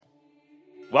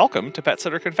Welcome to Pet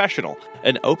Sitter Confessional,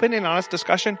 an open and honest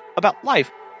discussion about life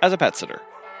as a pet sitter.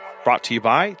 Brought to you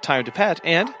by Time to Pet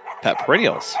and Pet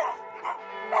Perennials.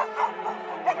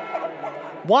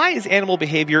 Why is animal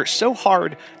behavior so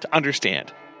hard to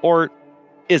understand? Or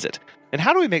is it? And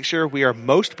how do we make sure we are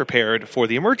most prepared for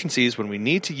the emergencies when we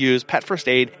need to use pet first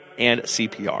aid and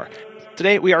CPR?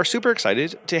 Today, we are super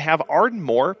excited to have Arden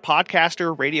Moore,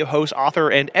 podcaster, radio host, author,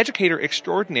 and educator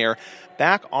extraordinaire,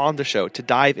 back on the show to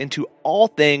dive into all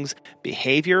things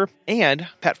behavior and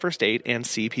pet first aid and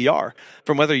CPR.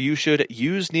 From whether you should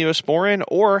use Neosporin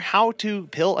or how to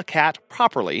pill a cat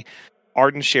properly,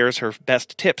 Arden shares her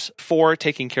best tips for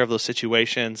taking care of those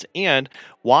situations and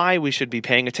why we should be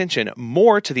paying attention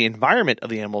more to the environment of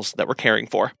the animals that we're caring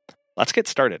for. Let's get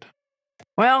started.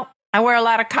 Well, I wear a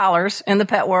lot of collars in the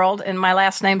pet world, and my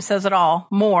last name says it all,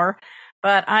 Moore.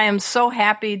 But I am so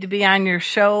happy to be on your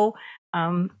show.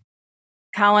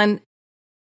 Colin,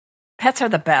 pets are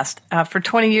the best. For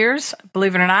 20 years,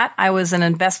 believe it or not, I was an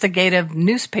investigative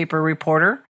newspaper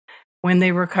reporter when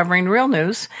they were covering real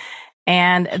news.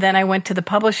 And then I went to the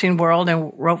publishing world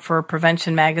and wrote for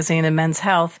Prevention Magazine and Men's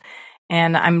Health.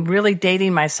 And I'm really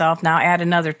dating myself now, add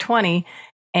another 20.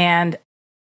 And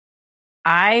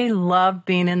I love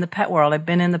being in the pet world. I've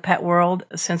been in the pet world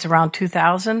since around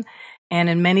 2000, and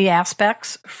in many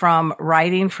aspects, from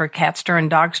writing for Catster and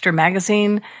Dogster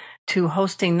magazine to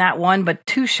hosting not one but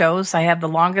two shows. I have the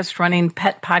longest running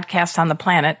pet podcast on the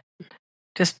planet.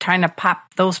 Just trying to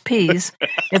pop those peas.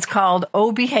 It's called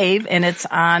Oh Behave, and it's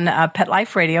on Pet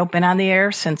Life Radio. Been on the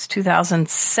air since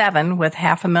 2007 with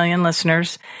 500,000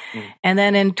 listeners. And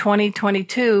then in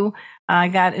 2022, I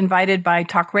got invited by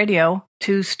Talk Radio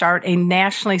to start a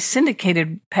nationally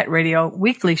syndicated pet radio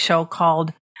weekly show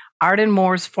called Arden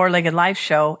Moore's Four-Legged Life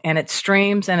Show, and it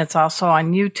streams, and it's also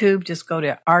on YouTube. Just go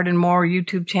to Arden Moore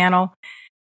YouTube channel.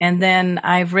 And then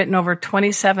I've written over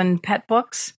 27 pet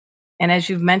books. And as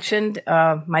you've mentioned,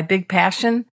 my big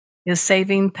passion is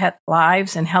saving pet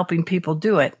lives and helping people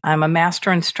do it. I'm a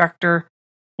master instructor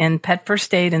in pet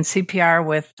first aid and CPR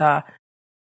with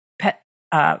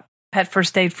Pet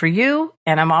First Aid for You,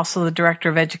 and I'm also the director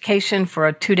of education for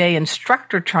a 2-day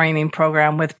instructor training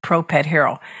program with Pro Pet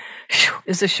Hero.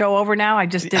 Is the show over now? I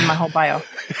just did my whole bio.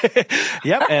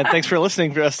 Yep, and thanks for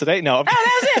listening to us today. No,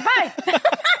 that was it.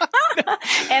 Bye.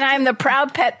 And I'm the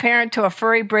proud pet parent to a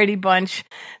furry Brady bunch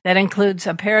that includes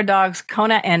a pair of dogs,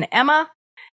 Kona and Emma,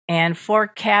 and 4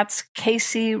 cats,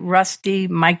 Casey, Rusty,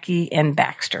 Mikey, and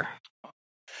Baxter.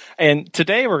 And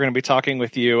today we're going to be talking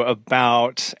with you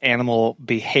about animal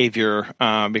behavior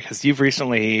because you've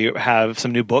recently have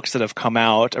some new books that have come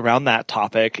out around that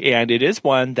topic. And it is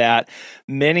one that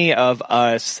many of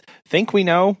us think we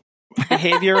know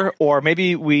behavior, or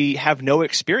maybe we have no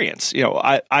experience. You know,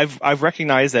 I've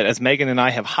recognized that as Megan and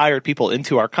I have hired people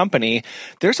into our company,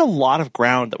 there's a lot of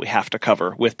ground that we have to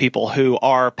cover with people who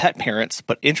are pet parents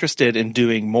but interested in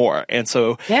doing more. And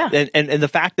so, and the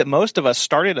fact that most of us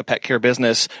started a pet care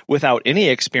business without any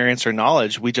experience or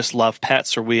knowledge, we just love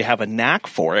pets or we have a knack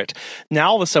for it.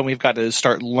 Now all of a sudden we've got to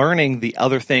start learning the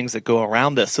other things that go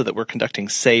around this so that we're conducting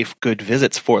safe, good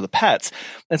visits for the pets.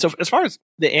 And so as far as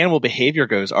the animal behavior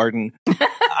goes, Arden,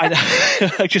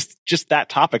 just that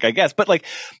topic, I guess. But like,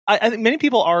 I think many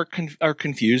people are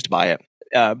confused by it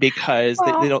because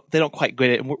they don't quite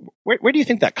get it. Where do you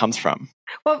think that comes from?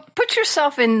 Well, put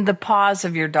yourself in the paws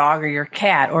of your dog or your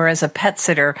cat, or as a pet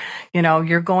sitter, you know,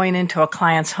 you're going into a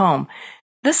client's home.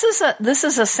 This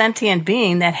is a sentient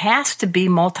being that has to be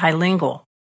multilingual.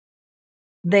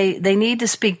 They need to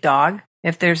speak dog.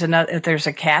 If there's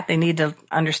a cat, they need to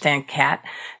understand cat.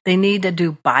 They need to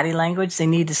do body language. They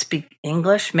need to speak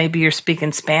English. Maybe you're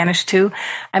speaking Spanish too.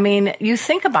 I mean, you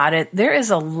think about it, there is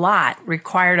a lot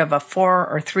required of a 4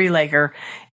 or 3-legger,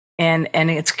 and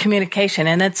it's communication,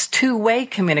 and it's two-way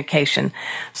communication.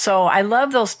 So I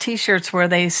love those t-shirts where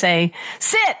they say,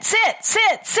 sit, sit,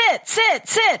 sit, sit, sit,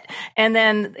 sit. And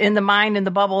then in the mind, in the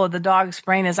bubble of the dog's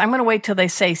brain is, I'm going to wait till they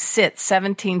say sit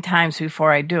 17 times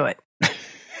before I do it.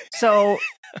 So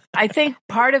I think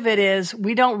part of it is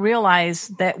we don't realize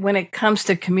that when it comes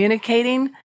to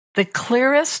communicating, the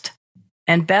clearest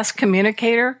and best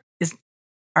communicator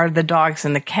are the dogs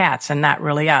and the cats, and not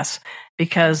really us,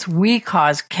 because we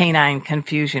cause canine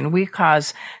confusion. We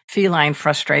cause feline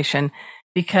frustration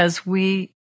because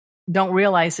we don't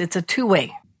realize it's a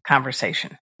two-way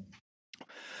conversation.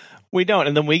 We don't.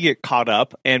 And then we get caught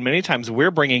up. And many times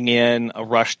we're bringing in a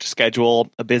rushed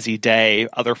schedule, a busy day,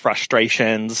 other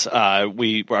frustrations.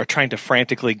 We are trying to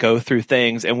frantically go through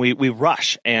things and we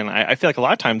rush. And I feel like a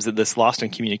lot of times that this lost in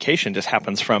communication just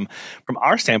happens from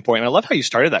our standpoint. And I love how you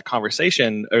started that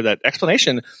conversation or that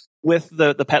explanation with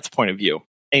the pet's point of view.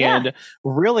 And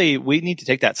really, we need to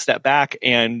take that step back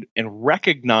and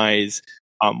recognize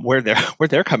where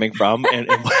they're coming from and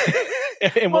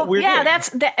what we're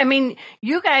doing. I mean,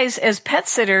 you guys as pet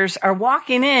sitters are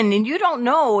walking in, and you don't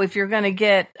know if you're going to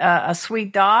get a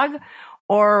sweet dog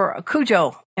or a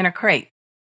Cujo in a crate,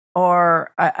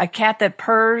 or a cat that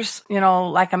purrs,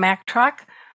 like a Mack truck,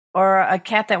 or a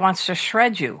cat that wants to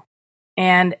shred you.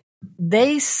 And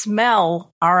they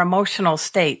smell our emotional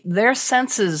state. Their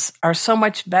senses are so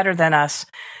much better than us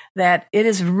that it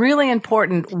is really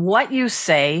important what you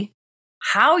say,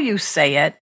 how you say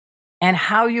it, and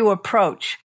how you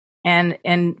approach. And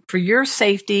for your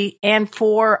safety and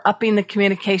for upping the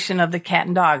communication of the cat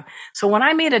and dog. So when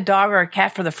I meet a dog or a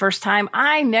cat for the first time,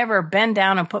 I never bend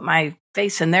down and put my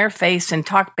face in their face and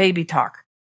talk baby talk.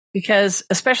 Because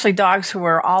especially dogs who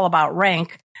are all about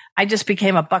rank, I just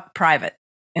became a buck private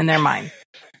in their mind.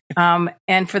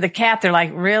 And for the cat, they're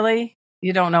like, really?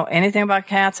 You don't know anything about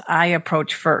cats? I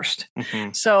approach first.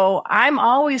 Mm-hmm. So I'm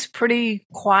always pretty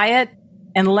quiet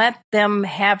and let them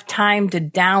have time to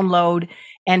download,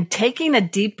 and taking a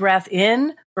deep breath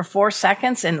in for 4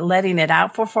 seconds and letting it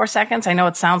out for 4 seconds. I know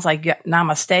it sounds like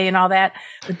namaste and all that,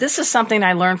 but this is something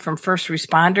I learned from first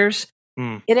responders.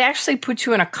 It actually puts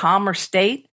you in a calmer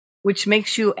state, which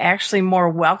makes you actually more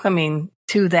welcoming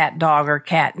to that dog or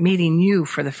cat meeting you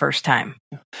for the first time.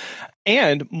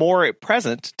 And more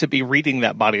present to be reading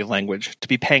that body language, to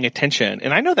be paying attention.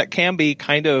 And I know that can be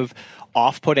kind of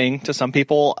off-putting to some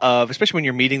people, especially when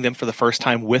you're meeting them for the first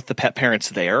time with the pet parents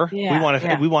there. Yeah,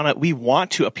 we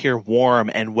want to appear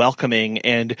warm and welcoming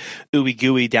and ooey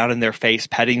gooey down in their face,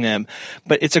 petting them.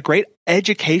 But it's a great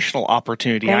educational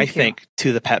opportunity, I think,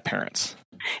 to the pet parents.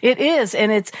 It is,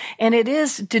 and it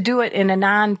is to do it in a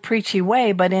non-preachy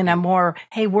way, but in a more,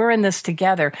 hey, we're in this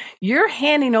together. You're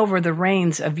handing over the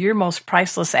reins of your most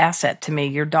priceless asset to me,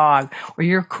 your dog, or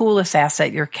your coolest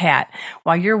asset, your cat,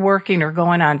 while you're working or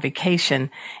going on vacation.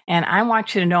 And I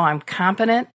want you to know I'm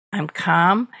competent, I'm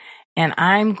calm, and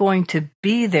I'm going to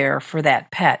be there for that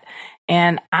pet.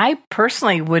 And I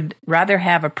personally would rather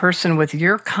have a person with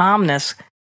your calmness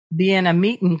be in a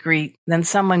meet and greet than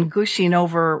someone gushing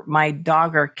over my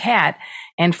dog or cat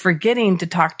and forgetting to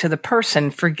talk to the person,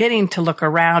 forgetting to look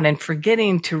around, and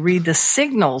forgetting to read the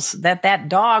signals that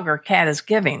dog or cat is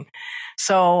giving.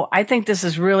 So I think this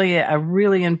is really a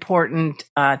really important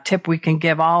tip we can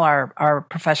give all our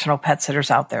professional pet sitters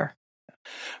out there.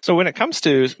 So when it comes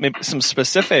to maybe some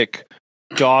specific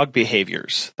dog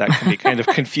behaviors that can be kind of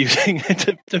confusing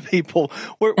to people,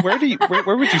 where would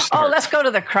you start? Oh, let's go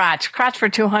to the crotch for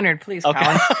 200, please,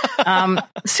 okay. Colin.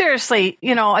 Seriously,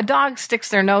 a dog sticks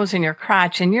their nose in your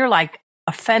crotch and you're like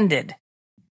offended.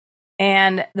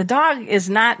 And the dog is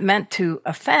not meant to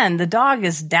offend. The dog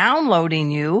is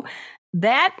downloading you.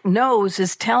 That nose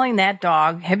is telling that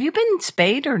dog, have you been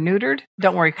spayed or neutered?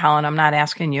 Don't worry, Colin, I'm not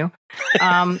asking you.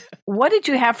 What did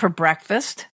you have for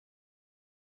breakfast?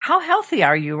 How healthy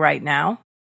are you right now?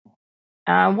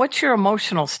 What's your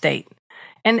emotional state?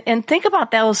 And think about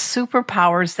those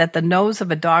superpowers that the nose of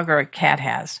a dog or a cat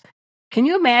has. Can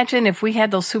you imagine if we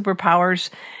had those superpowers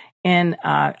in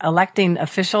electing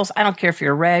officials? I don't care if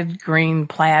you're red, green,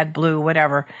 plaid, blue,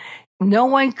 whatever. No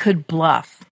one could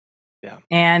bluff. Yeah.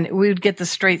 And we would get the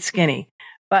straight skinny.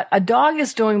 But a dog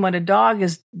is doing what a dog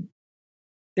has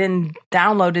been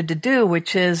downloaded to do,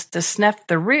 which is to sniff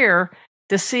the rear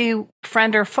to see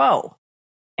friend or foe.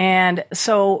 And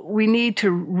so we need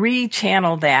to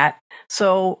rechannel that.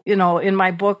 So, in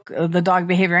my book, the Dog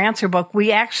Behavior Answer book,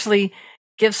 we actually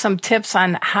give some tips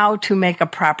on how to make a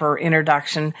proper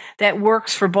introduction that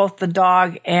works for both the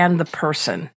dog and the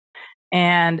person.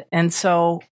 And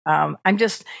so I'm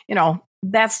just,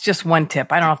 that's just one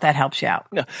tip. I don't know if that helps you out.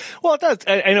 No. Well, it does.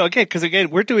 I know, because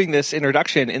we're doing this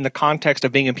introduction in the context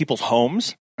of being in people's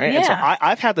homes. Right? Yeah. And so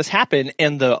I've had this happen,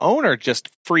 and the owner just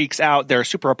freaks out. They're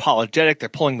super apologetic. They're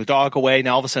pulling the dog away.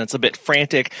 Now all of a sudden it's a bit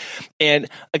frantic. And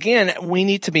again, we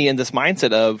need to be in this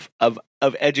mindset of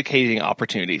educating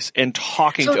opportunities and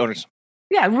talking to owners.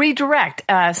 Yeah, redirect.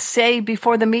 Say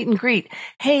before the meet and greet,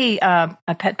 hey, a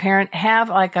pet parent, have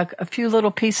like a few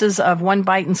little pieces of one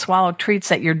bite and swallow treats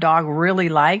that your dog really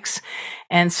likes.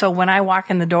 And so when I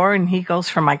walk in the door and he goes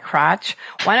for my crotch,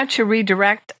 why don't you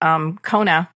redirect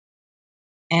Kona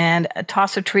and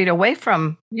toss a treat away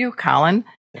from you, Colin,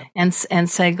 and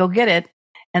say, go get it.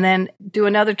 And then do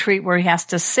another treat where he has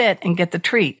to sit and get the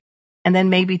treat. And then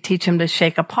maybe teach him to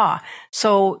shake a paw.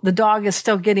 So the dog is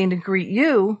still getting to greet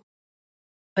you,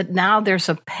 but now there's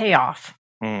a payoff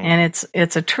and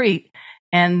it's a treat,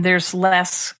 and there's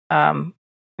less,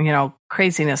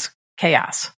 craziness,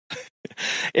 chaos.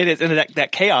 It is, and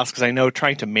that chaos, because I know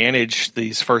trying to manage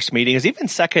these first meetings, even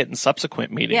second and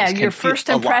subsequent meetings. Yeah, your first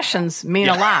impressions mean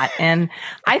a lot. And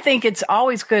I think it's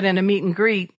always good in a meet and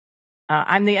greet.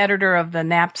 I'm the editor of the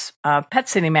NAPS Pet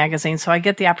Sitting magazine, so I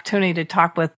get the opportunity to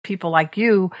talk with people like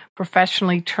you,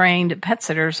 professionally trained pet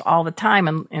sitters, all the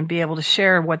time and be able to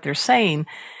share what they're saying.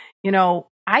 You know,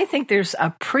 I think there's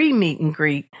a pre-meet and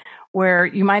greet where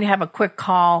you might have a quick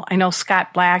call. I know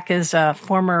Scott Black is a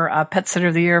former Pet Sitter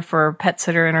of the Year for Pet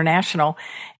Sitter International.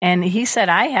 And he said,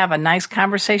 I have a nice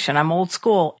conversation. I'm old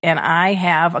school, and I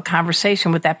have a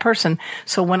conversation with that person.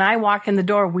 So when I walk in the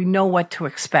door, we know what to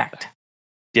expect.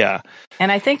 Yeah.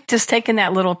 And I think just taking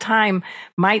that little time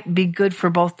might be good for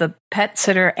both the pet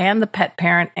sitter and the pet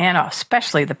parent, and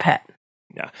especially the pet.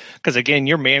 Yeah. Because again,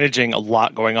 you're managing a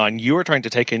lot going on. You are trying to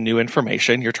take in new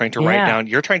information. You're trying to write down.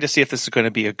 You're trying to see if this is going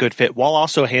to be a good fit while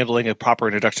also handling a proper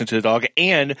introduction to the dog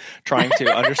and trying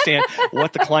to understand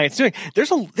what the client's doing.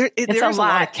 There's a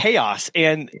lot of chaos.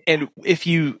 And if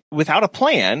you, without a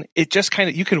plan, it just kind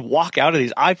of, you can walk out of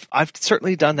these. I've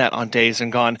certainly done that on days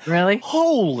and gone, really?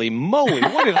 Holy moly.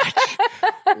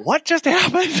 What just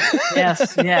happened?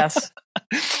 Yes.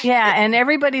 Yeah, and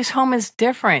everybody's home is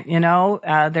different, you know.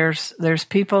 There's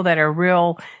people that are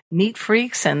real neat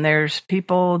freaks, and there's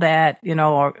people that, you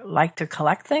know, like to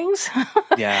collect things.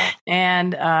 Yeah.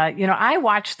 And you know, I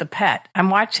watch the pet. I'm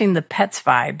watching the pet's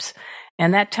vibes,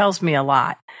 and that tells me a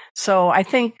lot. So I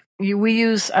think we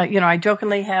use, you know, I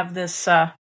jokingly have this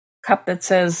cup that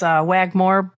says "Wag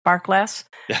more, bark less."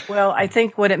 Well, I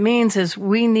think what it means is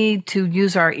we need to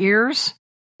use our ears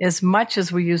as much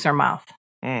as we use our mouth.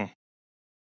 Mm.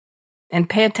 And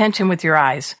pay attention with your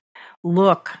eyes.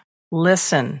 Look,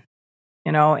 listen,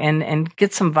 you know, and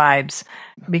get some vibes,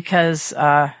 because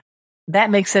that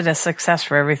makes it a success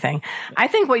for everything. I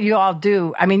think what you all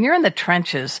do, I mean, you're in the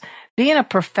trenches. Being a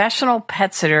professional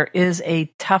pet sitter is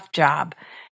a tough job,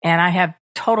 and I have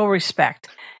total respect.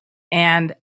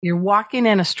 And you're walking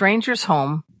in a stranger's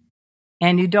home,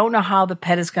 and you don't know how the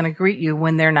pet is going to greet you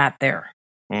when they're not there.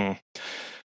 Mm.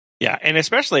 Yeah, and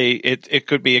especially it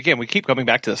could be, again, we keep coming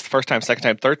back to this first time, second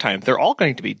time, third time. They're all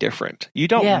going to be different. You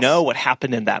don't know what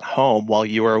happened in that home while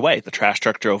you were away. The trash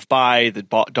truck drove by, the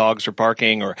dogs were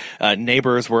barking, or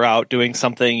neighbors were out doing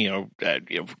something,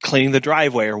 cleaning the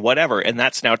driveway or whatever, and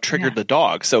that's now triggered the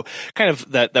dog. So kind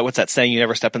of that what's that saying? You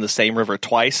never step in the same river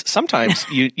twice. Sometimes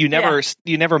you never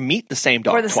you never meet the same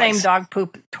dog or the twice. Same dog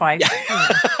poop twice.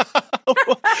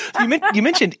 You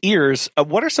mentioned ears.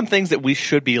 What are some things that we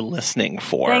should be listening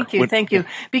for? Thank you.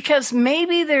 Because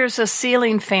maybe there's a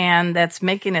ceiling fan that's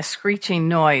making a screeching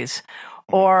noise,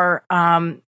 or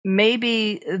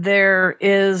maybe there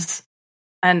is,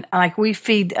 like we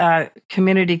feed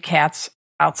community cats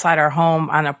outside our home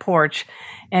on a porch,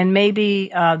 and maybe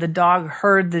the dog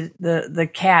heard the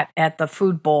cat at the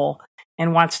food bowl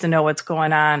and wants to know what's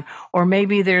going on. Or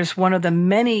maybe there's one of the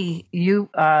many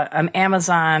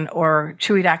Amazon or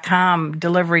Chewy.com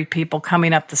delivery people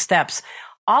coming up the steps.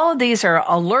 All of these are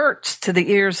alerts to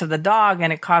the ears of the dog,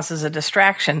 and it causes a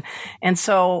distraction. And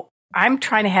so I'm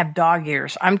trying to have dog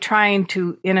ears. I'm trying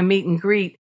to, in a meet and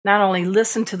greet, not only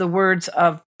listen to the words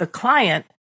of the client,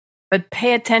 but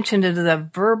pay attention to the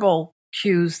verbal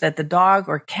cues that the dog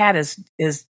or cat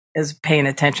is paying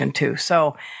attention to.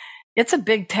 So it's a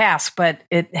big task, but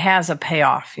it has a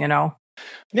payoff, you know?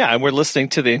 Yeah, and we're listening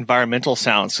to the environmental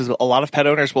sounds, because a lot of pet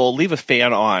owners will leave a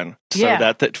fan on so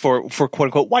that for quote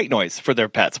unquote white noise for their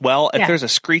pets. Well, if there's a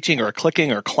screeching or a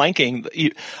clicking or clanking,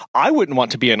 I wouldn't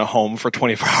want to be in a home for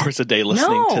 24 hours a day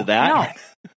listening to that.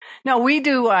 No, we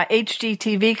do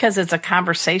HGTV because it's a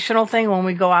conversational thing when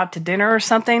we go out to dinner or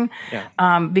something.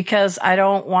 Yeah. Because I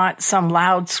don't want some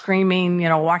loud screaming,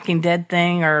 Walking Dead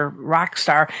thing or rock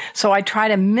star. So I try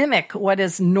to mimic what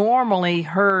is normally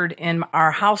heard in our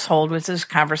household, which is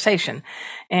conversation.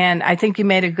 And I think you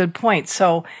made a good point.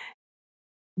 So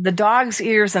the dog's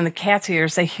ears and the cat's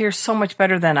ears, they hear so much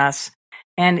better than us,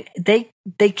 and they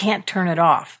can't turn it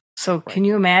off. So can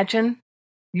you imagine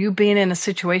you being in a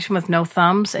situation with no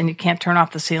thumbs and you can't turn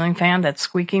off the ceiling fan that's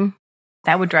squeaking?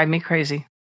 That would drive me crazy.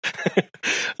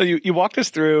 You walked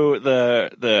us through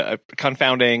the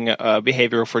confounding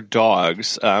behavior for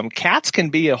dogs. Cats can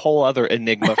be a whole other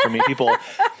enigma for me, people,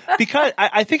 because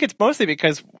I think it's mostly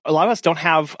because a lot of us don't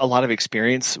have a lot of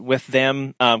experience with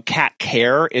them. Cat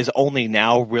care is only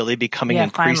now really becoming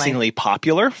increasingly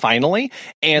popular, finally.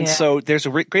 And so there's a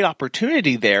great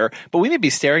opportunity there, but we may be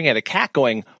staring at a cat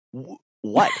going,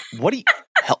 what do you,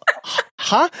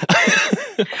 huh?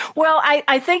 Well,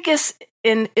 I think this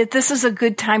is a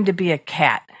good time to be a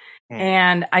cat.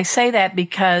 And I say that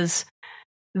because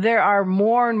there are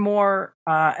more and more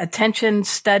attention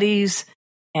studies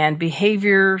and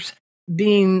behaviors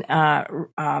being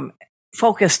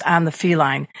focused on the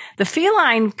feline. The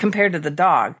feline compared to the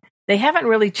dog, they haven't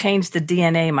really changed the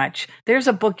DNA much. There's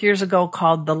a book years ago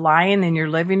called The Lion in Your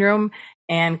Living Room.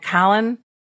 And Colin,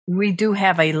 we do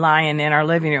have a lion in our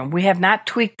living room. We have not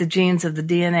tweaked the genes of the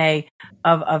DNA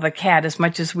of a cat as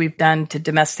much as we've done to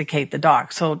domesticate the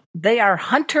dog. So they are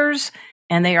hunters,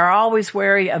 and they are always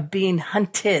wary of being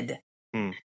hunted.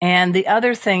 And the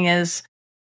other thing is,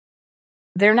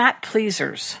 they're not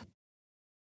pleasers.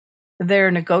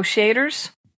 They're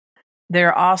negotiators.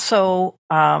 They're also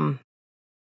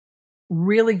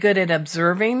really good at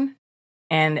observing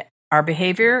and our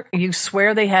behavior. You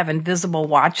swear they have invisible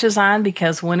watches on,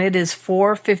 because when it is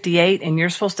 4:58 and you're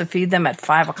supposed to feed them at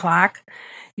 5 o'clock,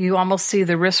 you almost see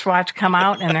the wristwatch come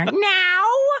out and they're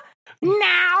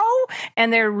now,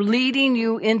 and they're leading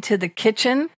you into the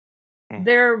kitchen.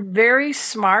 They're very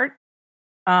smart,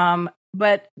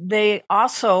 but they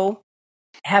also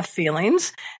have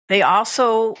feelings. They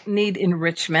also need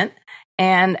enrichment.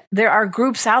 And there are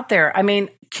groups out there. I mean,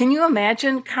 can you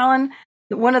imagine, Colin,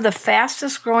 one of the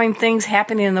fastest growing things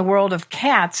happening in the world of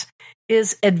cats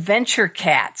is adventure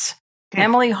cats.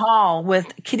 Emily Hall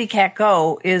with Kitty Cat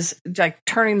Go is like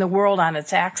turning the world on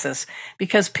its axis,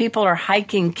 because people are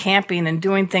hiking, camping, and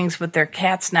doing things with their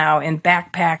cats now in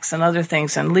backpacks and other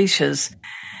things and leashes.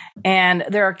 And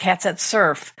there are cats that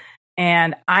surf.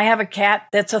 And I have a cat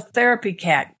that's a therapy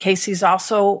cat. Casey's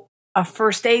also a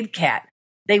first aid cat.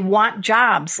 They want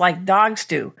jobs like dogs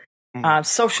do.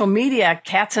 Social media,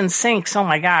 cats and sinks. Oh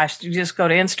my gosh, you just go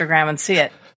to Instagram and see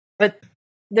it. But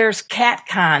there's cat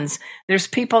cons. There's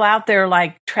people out there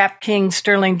like Trap King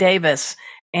Sterling Davis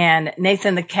and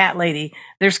Nathan the Cat Lady.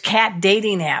 There's cat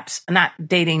dating apps. Not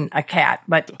dating a cat,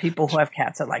 but people who have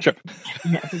cats that like it.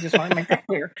 Yeah, we just want to make that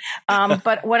clear.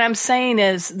 But what I'm saying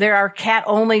is there are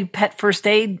cat-only pet first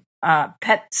aid,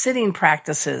 pet sitting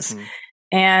practices.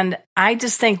 And I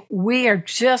just think we are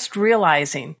just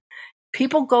realizing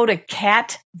people go to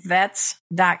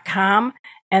catvets.com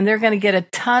and they're going to get a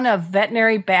ton of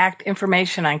veterinary-backed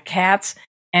information on cats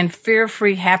and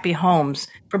fear-free happy homes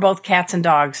for both cats and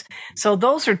dogs. So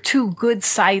those are two good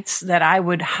sites that I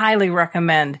would highly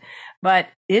recommend. But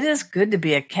it is good to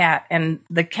be a cat. And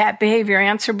the Cat Behavior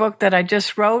Answer book that I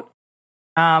just wrote,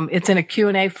 it's in a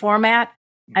Q&A format.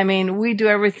 I mean, we do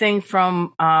everything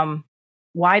from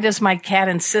why does my cat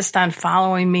insist on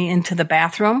following me into the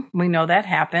bathroom? We know that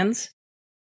happens.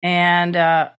 And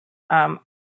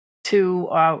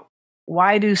to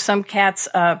why do some cats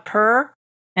purr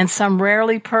and some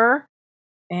rarely purr?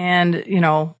 And, you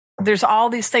know, there's all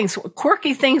these things,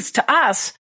 quirky things to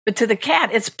us, but to the cat,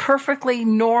 it's perfectly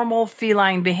normal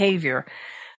feline behavior.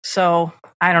 So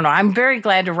I don't know. I'm very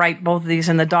glad to write both of these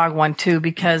in the dog one too,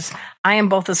 because I am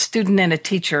both a student and a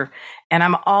teacher, and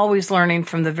I'm always learning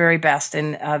from the very best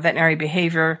in veterinary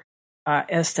behavior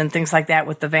and things like that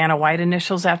with the Vanna White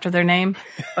initials after their name.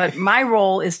 But my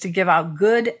role is to give out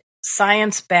good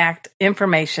science-backed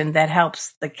information that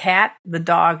helps the cat, the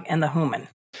dog, and the human.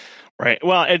 Right.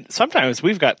 Well, and sometimes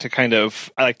we've got to kind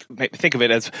of, I like to think of it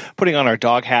as putting on our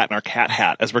dog hat and our cat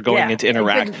hat as we're going into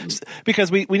interact, because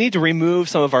we need to remove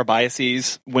some of our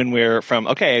biases when we're from,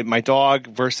 okay, my dog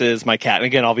versus my cat. And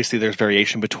again, obviously there's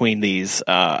variation between these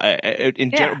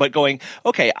in general, but going,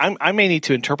 okay, I may need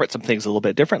to interpret some things a little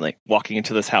bit differently walking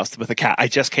into this house with a cat. I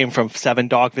just came from 7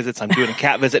 dog visits. I'm doing a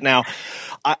cat visit now.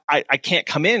 I can't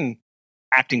come in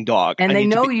acting dog. And they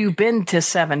know you've been to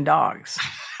 7 dogs.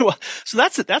 Well, so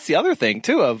that's the other thing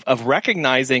too, of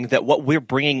recognizing that what we're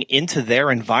bringing into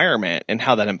their environment and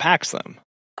how that impacts them.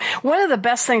 One of the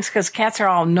best things, because cats are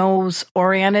all nose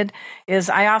oriented,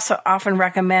 is I also often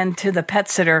recommend to the pet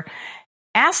sitter,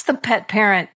 ask the pet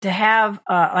parent to have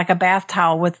like a bath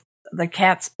towel with the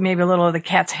cat's, maybe a little of the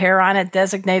cat's hair on it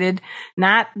designated,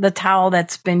 not the towel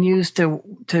that's been used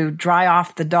to dry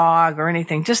off the dog or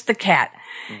anything, just the cat.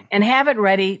 And have it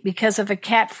ready, because if a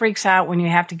cat freaks out when you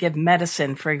have to give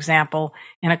medicine, for example,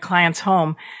 in a client's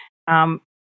home,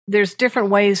 there's different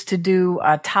ways to do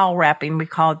towel wrapping. We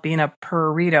call it being a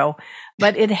purrito,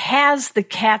 but it has the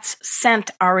cat's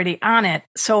scent already on it.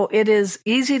 So it is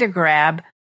easy to grab.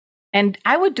 And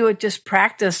I would do it just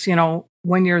practice, you know,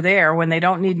 when you're there, when they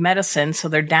don't need medicine. So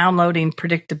they're downloading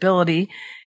predictability,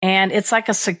 and it's like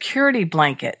a security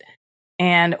blanket.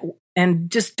 And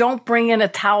just don't bring in a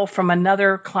towel from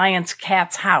another client's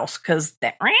cat's house, because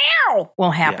that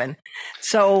will happen. Yeah.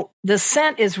 So the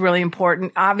scent is really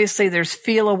important. Obviously, there's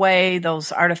Feel Away,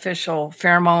 those artificial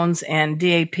pheromones, and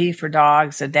DAP for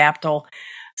dogs, Adaptil.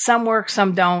 Some work,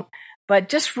 some don't. But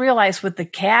just realize with the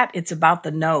cat, it's about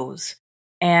the nose.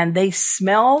 And they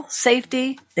smell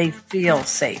safety, they feel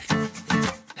safe.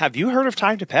 Have you heard of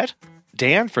Time to Pet?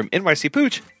 Dan from NYC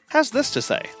Pooch has this to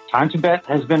say. Time to Pet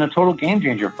has been a total game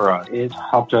changer for us. It's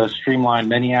helped us streamline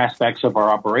many aspects of our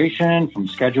operation, from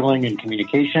scheduling and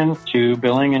communication to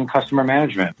billing and customer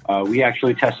management. We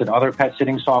actually tested other pet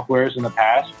sitting softwares in the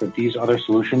past, but these other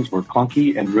solutions were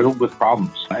clunky and riddled with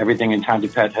problems. Everything in Time to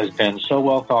Pet has been so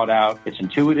well thought out. It's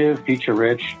intuitive,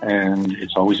 feature-rich, and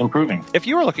it's always improving. If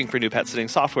you are looking for new pet sitting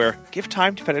software, give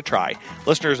Time to Pet a try.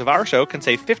 Listeners of our show can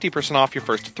save 50% off your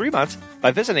first 3 months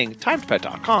by visiting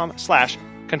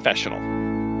timetopet.com/confessional.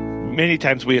 Many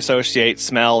times we associate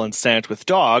smell and scent with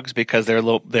dogs because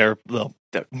the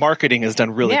marketing has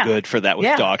done really good for that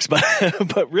with dogs, but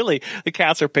really the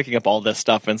cats are picking up all this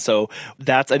stuff, and so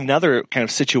that's another kind of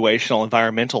situational,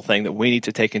 environmental thing that we need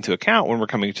to take into account when we're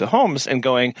coming to homes and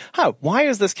going, why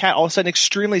is this cat all of a sudden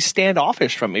extremely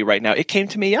standoffish from me right now? It came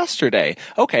to me yesterday.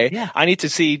 Okay, I need to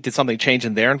see, did something change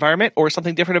in their environment or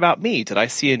something different about me? Did I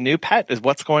see a new pet? Is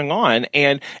what's going on?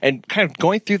 And kind of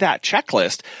going through that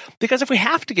checklist, because if we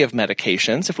have to give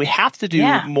medications, if we have to do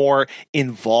more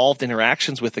involved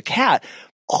interactions with the cat,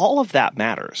 all of that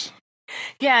matters.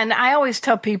 Yeah, and I always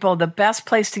tell people the best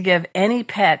place to give any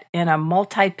pet in a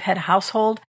multi-pet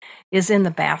household is in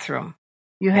the bathroom.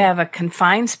 You have a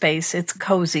confined space. It's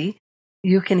cozy.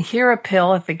 You can hear a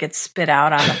pill if it gets spit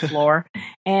out on the floor,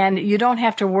 and you don't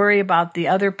have to worry about the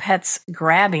other pets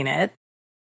grabbing it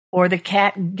or the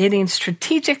cat getting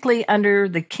strategically under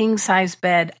the king-size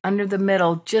bed, under the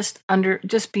middle, just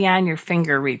beyond your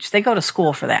finger reach. They go to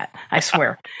school for that, I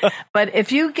swear. But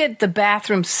if you get the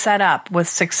bathroom set up with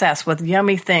success, with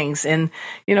yummy things, and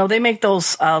they make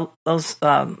those pouches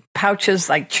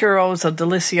like churros or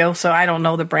Delicioso. I don't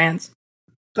know the brands,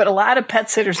 but a lot of pet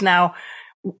sitters now,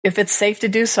 if it's safe to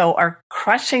do so, are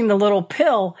crushing the little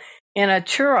pill in a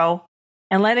churro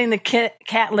and letting the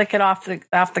cat lick it off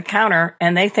the counter,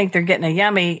 and they think they're getting a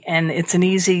yummy, and it's an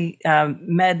easy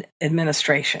med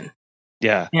administration.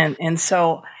 Yeah, and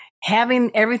so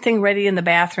having everything ready in the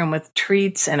bathroom with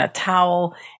treats and a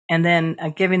towel, and then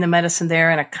giving the medicine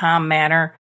there in a calm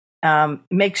manner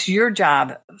makes your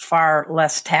job far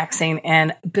less taxing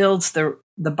and builds the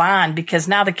bond, because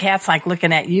now the cat's like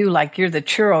looking at you like you're the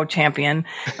churro champion,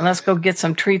 and let's go get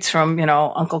some treats from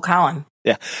Uncle Colin.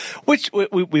 Yeah, which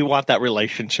we want that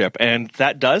relationship, and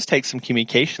that does take some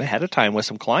communication ahead of time with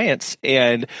some clients,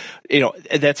 and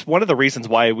that's one of the reasons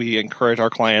why we encourage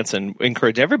our clients and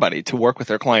encourage everybody to work with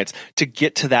their clients to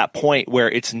get to that point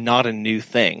where it's not a new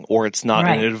thing or it's not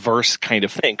an adverse kind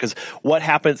of thing. Because what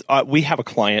happens? We have a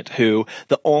client who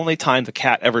the only time the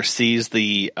cat ever sees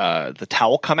the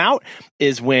towel come out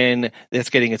is when it's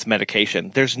getting its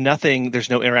medication. There's no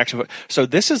interaction. So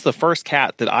this is the first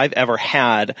cat that I've ever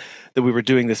had that we were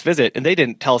doing this visit, and they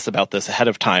didn't tell us about this ahead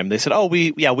of time. They said,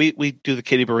 we do the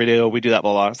kitty burrito, we do that,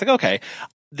 blah, blah. I was like, okay.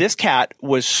 This cat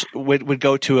would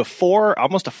go to a 4,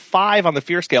 almost a 5 on the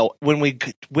fear scale when we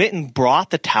went and brought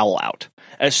the towel out.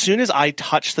 As soon as I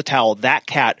touched the towel, that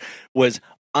cat was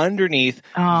underneath,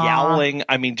 yowling.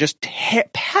 I mean, just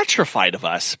petrified of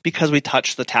us because we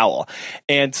touched the towel.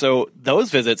 And so those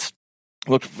visits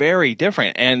looked very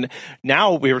different. And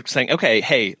now we were saying, okay,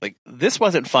 hey, like this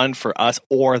wasn't fun for us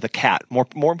or the cat. More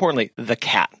importantly, the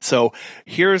cat. So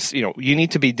here's, you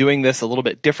need to be doing this a little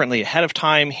bit differently ahead of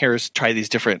time. Try these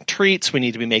different treats. We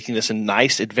need to be making this a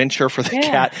nice adventure for the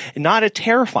cat, and not a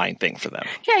terrifying thing for them.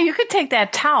 Yeah, you could take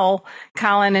that towel,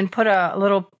 Colin, and put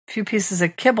a few pieces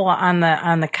of kibble on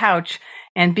the couch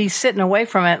and be sitting away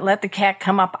from it. Let the cat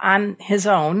come up on his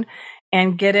own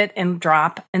and get it and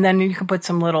drop. And then you can put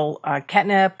some little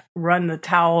catnip, run the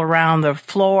towel around the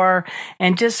floor,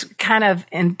 and just kind of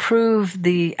improve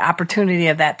the opportunity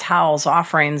of that towel's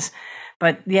offerings.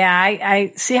 But yeah,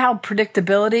 I see how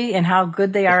predictability and how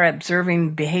good they are at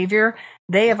observing behavior.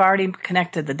 They have already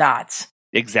connected the dots.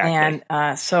 Exactly.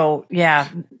 And so, yeah.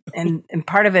 And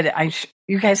part of it,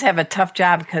 you guys have a tough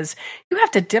job because you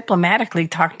have to diplomatically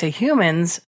talk to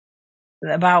humans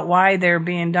about why they're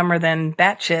being dumber than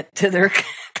batshit to their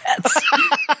pets.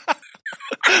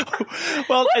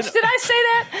 Well, did I say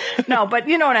that? No, but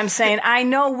you know what I'm saying. I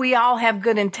know we all have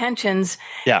good intentions,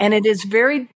 and it is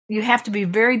you have to be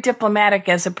very diplomatic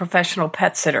as a professional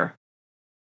pet sitter.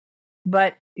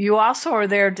 But you also are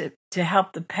there to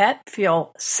help the pet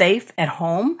feel safe at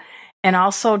home, and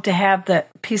also to have the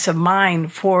peace of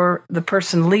mind for the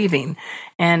person leaving.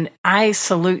 And I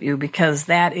salute you, because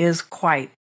that is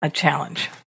quite a challenge.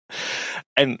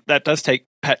 And that does take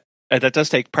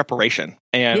preparation.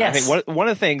 And I think one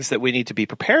of the things that we need to be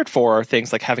prepared for are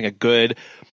things like having a good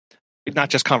not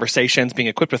just conversations, being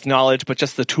equipped with knowledge, but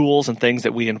just the tools and things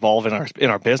that we involve in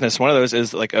our business. One of those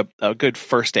is like a good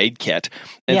first aid kit.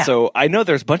 And so I know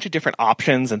there's a bunch of different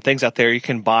options and things out there. You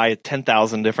can buy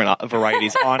 10,000 different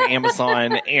varieties on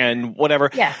Amazon and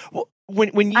whatever. Yeah.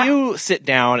 When you sit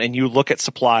down and you look at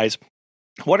supplies,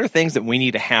 what are things that we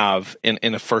need to have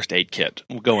in a first aid kit?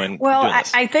 Well,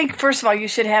 I think, first of all, you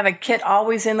should have a kit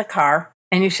always in the car,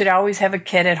 and you should always have a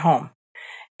kit at home.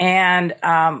 And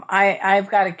I've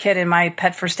got a kit in my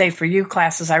Pet First Aid for You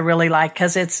classes I really like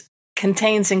because it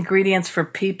contains ingredients for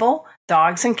people,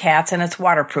 dogs, and cats, and it's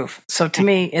waterproof. So to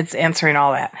me, it's answering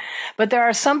all that. But there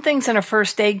are some things in a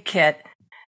first aid kit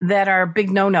that are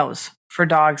big no-nos for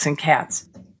dogs and cats.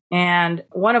 And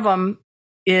one of them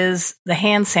is the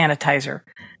hand sanitizer.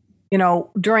 You know,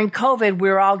 during COVID, we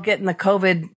were all getting the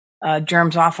COVID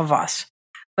germs off of us.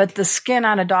 But the skin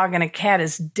on a dog and a cat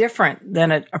is different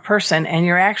than a person, and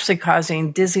you're actually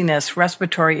causing dizziness,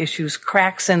 respiratory issues,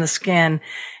 cracks in the skin,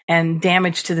 and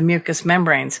damage to the mucous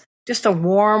membranes. Just a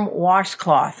warm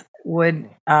washcloth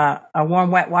a warm,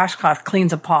 wet washcloth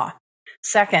cleans a paw.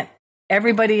 Second,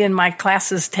 everybody in my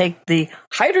classes take the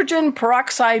hydrogen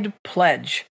peroxide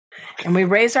pledge, and we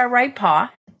raise our right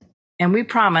paw, and we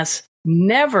promise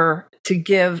never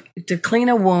to clean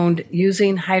a wound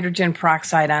using hydrogen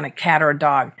peroxide on a cat or a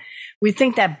dog. We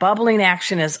think that bubbling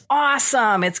action is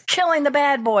awesome. It's killing the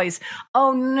bad boys.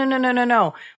 Oh,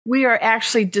 no. We are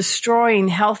actually destroying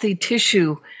healthy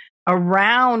tissue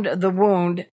around the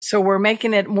wound. So we're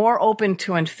making it more open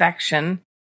to infection.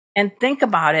 And think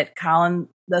about it, Colin,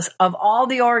 of all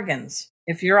the organs,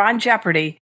 if you're on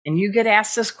Jeopardy and you get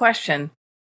asked this question,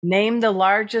 name the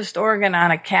largest organ on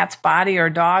a cat's body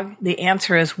or dog. The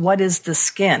answer is, what is the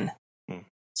skin?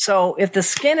 So if the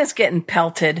skin is getting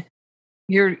pelted,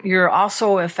 you're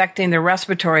also affecting their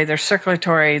respiratory, their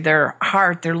circulatory, their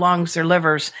heart, their lungs, their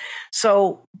livers.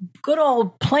 So good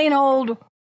old, plain old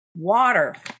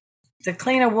water to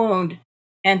clean a wound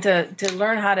and to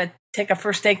learn how to take a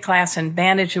first aid class and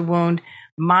bandage a wound,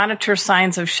 monitor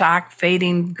signs of shock,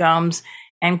 fading gums,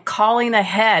 and calling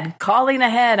ahead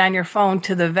on your phone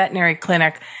to the veterinary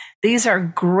clinic. These are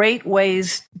great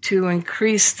ways to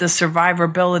increase the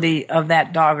survivability of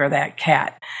that dog or that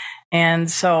cat. And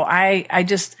so I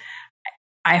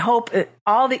hope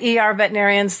all the ER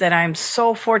veterinarians that I'm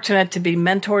so fortunate to be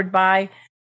mentored by,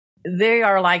 they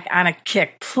are like on a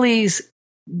kick. Please,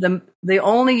 the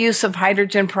only use of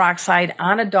hydrogen peroxide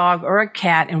on a dog or a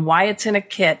cat and why it's in a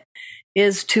kit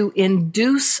is to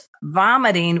induce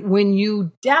vomiting when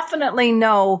you definitely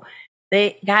know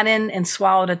they got in and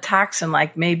swallowed a toxin,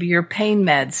 like maybe your pain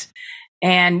meds,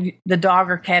 and the dog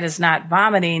or cat is not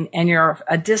vomiting and you're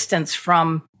a distance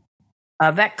from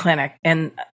a vet clinic.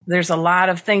 And there's a lot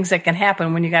of things that can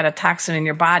happen when you got a toxin in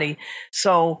your body.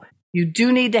 So you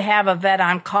do need to have a vet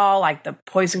on call, like the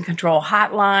poison control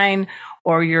hotline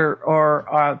or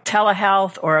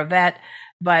telehealth or a vet.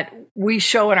 But we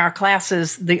show in our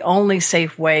classes the only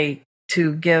safe way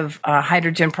to give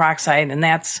hydrogen peroxide, and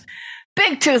that's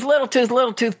big tooth, little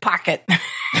tooth pocket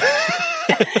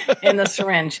in the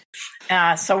syringe.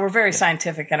 So we're very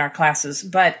scientific in our classes,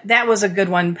 but that was a good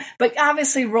one. But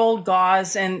obviously rolled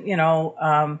gauze and,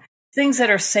 things that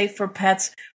are safe for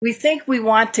pets. We think we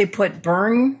want to put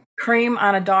burn cream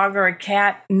on a dog or a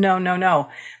cat. No.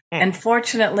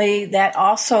 Unfortunately, that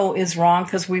also is wrong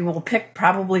because we will pick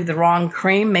probably the wrong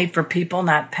cream made for people,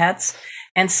 not pets.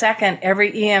 And second,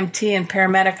 every EMT and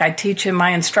paramedic I teach in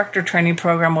my instructor training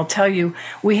program will tell you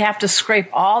we have to scrape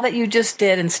all that you just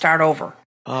did and start over.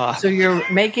 So you're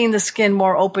making the skin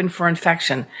more open for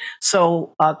infection.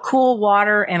 So cool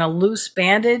water and a loose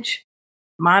bandage,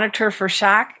 monitor for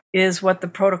shock is what the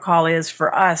protocol is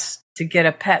for us to get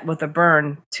a pet with a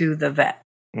burn to the vet.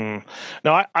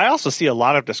 Now, I also see a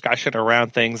lot of discussion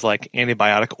around things like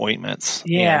antibiotic ointments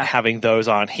and having those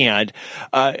on hand.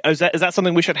 Is that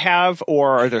something we should have,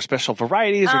 or are there special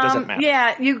varieties, or does it matter?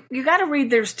 Yeah, you got to read.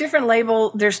 There's different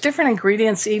there's different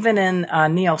ingredients even in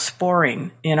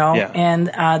Neosporin,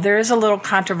 and there is a little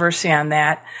controversy on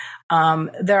that.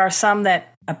 There are some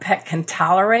that a pet can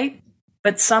tolerate,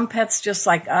 but some pets, just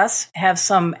like us, have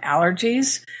some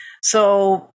allergies.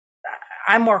 So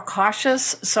I'm more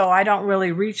cautious, so I don't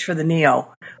really reach for the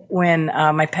Neo when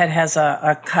my pet has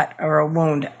a cut or a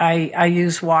wound. I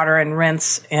use water and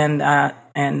rinse and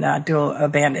do a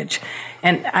bandage.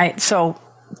 So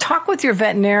talk with your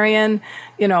veterinarian.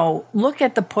 Look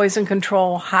at the poison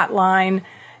control hotline.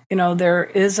 There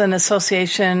is an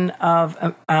association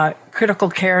of critical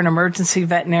care and emergency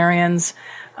veterinarians.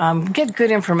 Get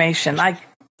good information. Like,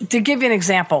 to give you an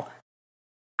example,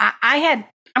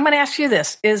 I'm going to ask you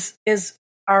this: is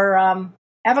our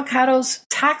avocados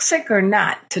toxic or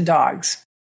not to dogs?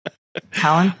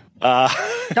 Colin?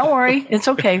 Don't worry. It's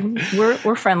okay.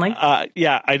 We're friendly.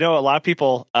 Yeah, I know a lot of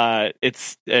people,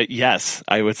 it's yes,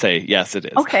 I would say yes, it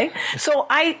is. Okay. So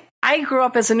I grew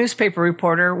up as a newspaper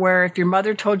reporter where if your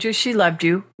mother told you she loved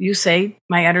you, you say,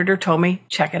 my editor told me,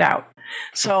 check it out.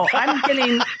 So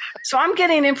I'm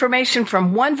getting information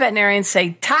from one veterinarian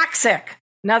say toxic.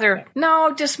 Another,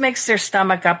 no, just makes their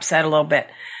stomach upset a little bit.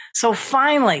 So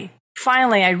finally,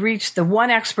 I reached the one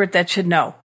expert that should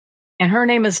know. And her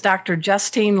name is Dr.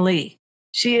 Justine Lee.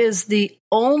 She is the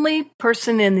only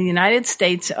person in the United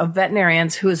States of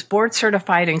veterinarians who is board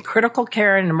certified in critical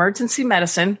care and emergency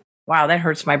medicine. Wow, that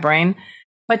hurts my brain.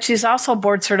 But she's also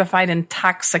board certified in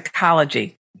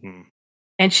toxicology. Mm-hmm.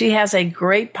 And she has a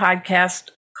great podcast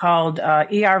called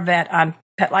ER Vet on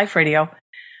Pet Life Radio.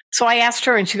 So I asked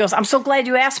her and she goes, I'm so glad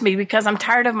you asked me because I'm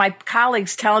tired of my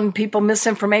colleagues telling people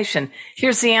misinformation.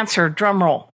 Here's the answer, drum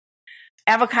roll.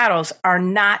 Avocados are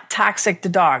not toxic to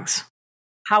dogs.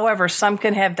 However, some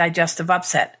can have digestive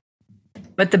upset.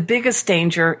 But the biggest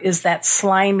danger is that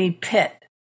slimy pit.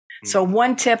 So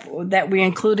one tip that we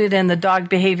included in the dog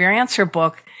behavior answer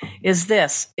book is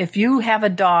this. If you have a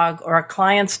dog or a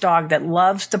client's dog that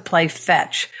loves to play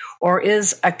fetch or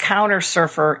is a counter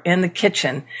surfer in the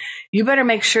kitchen, you better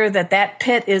make sure that that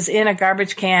pit is in a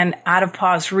garbage can out of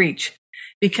paw's reach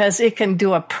because it can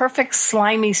do a perfect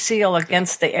slimy seal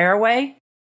against the airway.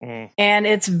 And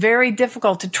it's very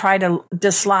difficult to try to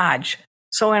dislodge.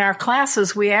 So in our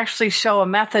classes, we actually show a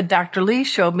method Dr. Lee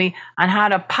showed me on how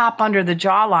to pop under the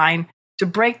jawline to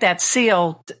break that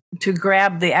seal to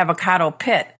grab the avocado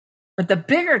pit. But the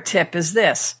bigger tip is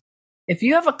this. If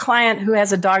you have a client who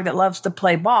has a dog that loves to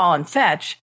play ball and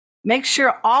fetch, make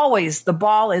sure always the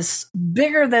ball is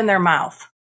bigger than their mouth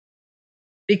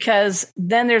because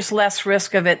then there's less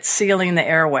risk of it sealing the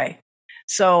airway.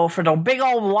 So for the big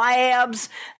old labs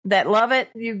that love it,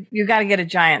 you got to get a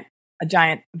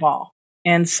giant ball.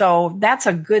 And so that's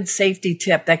a good safety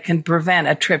tip that can prevent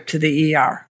a trip to the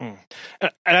ER.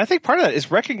 And I think part of that is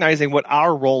recognizing what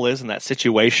our role is in that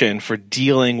situation for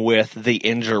dealing with the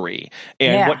injury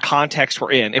and what context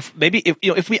we're in.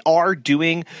 If we are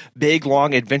doing big,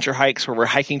 long adventure hikes where we're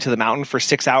hiking to the mountain for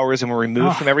 6 hours and we're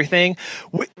removed from everything,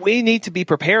 we need to be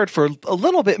prepared for a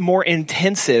little bit more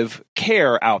intensive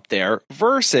care out there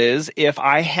versus if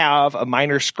I have a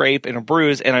minor scrape and a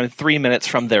bruise and I'm 3 minutes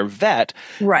from their vet.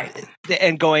 Right.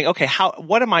 And going, okay,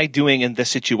 what am I doing in this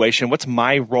situation? What's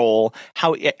my role?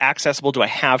 How accessible do I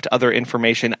have to other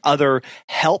information, other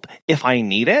help if I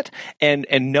need it? And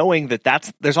knowing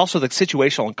that there's also the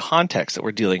situational and context that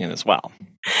we're dealing in as well.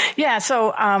 Yeah.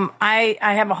 So I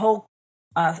have a whole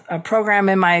a program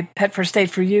in my Pet First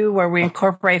Aid for You where we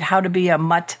incorporate how to be a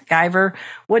mutt Guyver.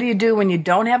 What do you do when you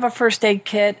don't have a first aid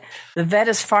kit? The vet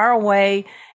is far away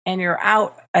and you're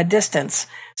out a distance.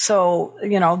 So,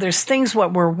 there's things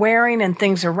what we're wearing and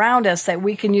things around us that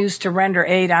we can use to render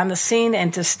aid on the scene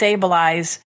and to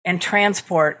stabilize and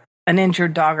transport an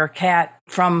injured dog or cat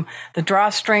from the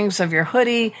drawstrings of your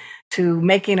hoodie to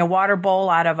making a water bowl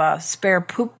out of a spare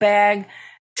poop bag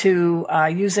to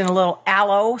using a little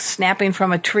aloe snapping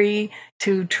from a tree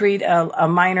to treat a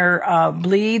minor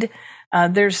bleed.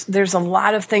 There's a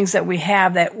lot of things that we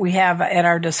have at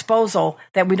our disposal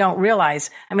that we don't realize.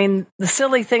 I mean, the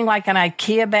silly thing like an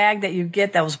IKEA bag that you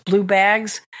get, those blue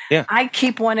bags. Yeah. I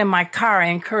keep one in my car. I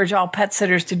encourage all pet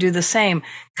sitters to do the same.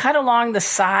 Cut along the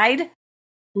side,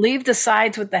 leave the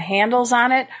sides with the handles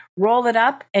on it, roll it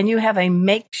up, and you have a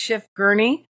makeshift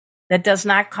gurney that does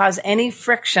not cause any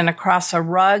friction across a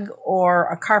rug or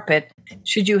a carpet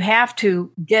should you have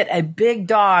to get a big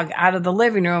dog out of the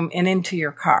living room and into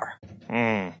your car.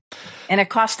 And it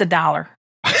costs $1.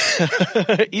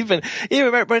 even,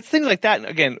 but it's things like that. And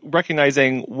again,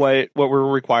 recognizing what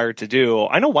we're required to do.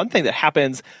 I know one thing that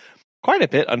happens quite a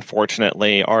bit,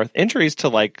 unfortunately, are injuries to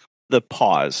like the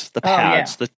paws, the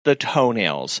pads, the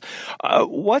toenails.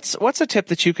 What's a tip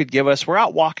that you could give us? We're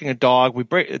out walking a dog.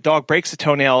 The dog breaks a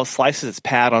toenail, slices its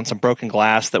pad on some broken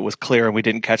glass that was clear and we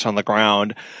didn't catch on the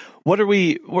ground. Where are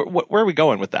we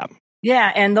going with that?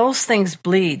 Yeah, and those things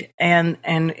bleed. And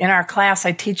in our class,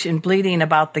 I teach in bleeding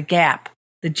about the gap.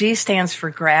 The G stands for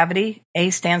gravity, A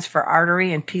stands for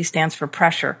artery, and P stands for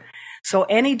pressure. So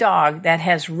any dog that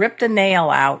has ripped a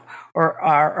nail out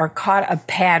or caught a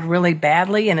pad really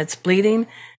badly and it's bleeding,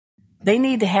 they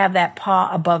need to have that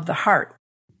paw above the heart.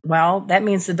 Well, that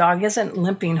means the dog isn't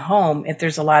limping home if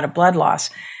there's a lot of blood loss.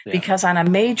 Yeah. Because on a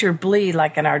major bleed,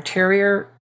 like an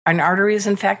artery is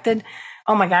infected,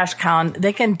 oh my gosh, Colin,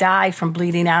 they can die from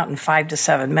bleeding out in 5 to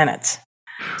 7 minutes.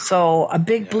 So a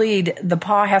big bleed, the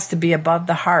paw has to be above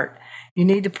the heart. you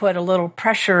need to put a little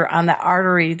pressure on the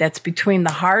artery that's between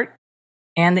the heart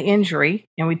and the injury.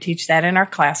 And we teach that in our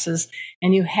classes.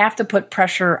 And you have to put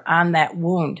pressure on that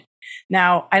wound.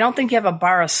 Now, I don't think you have a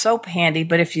bar of soap handy,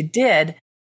 but if you did,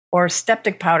 or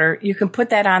septic powder, you can put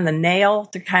that on the nail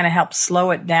to kind of help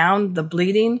slow it down, the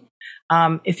bleeding.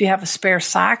 If you have a spare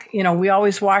sock, we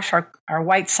always wash our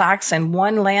white socks and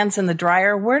one lands in the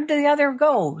dryer. Where did the other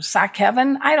go? Sock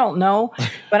heaven? I don't know.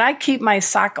 But I keep my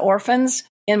sock orphans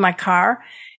in my car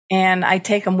and I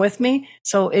take them with me.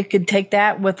 So it could take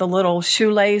that with a little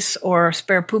shoelace or a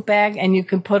spare poop bag, and you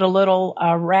can put a little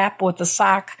wrap with the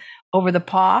sock over the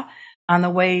paw on the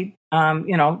way,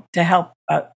 to help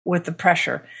with the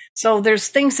pressure. So there's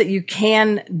things that you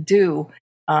can do,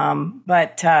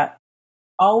 but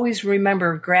always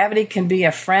remember, gravity can be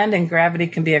a friend and gravity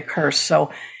can be a curse.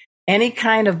 So any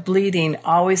kind of bleeding,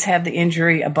 always have the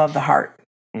injury above the heart.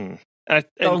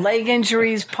 So leg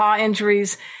injuries, paw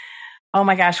injuries. Oh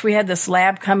my gosh, we had this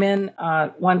lab come in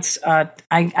once.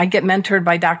 I get mentored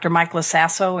by Dr. Mike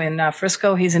Lasasso in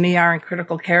Frisco. He's an ER and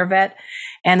critical care vet.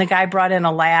 And the guy brought in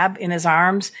a lab in his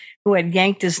arms who had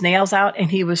yanked his nails out,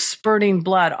 and he was spurting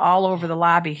blood all over the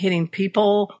lobby, hitting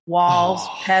people, walls,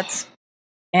 pets.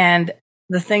 And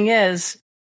the thing is,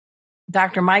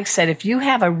 Dr. Mike said, if you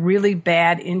have a really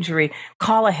bad injury,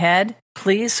 call ahead,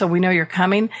 please, so we know you're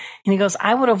coming. And he goes,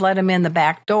 I would have let him in the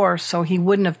back door so he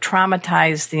wouldn't have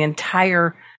traumatized the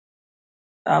entire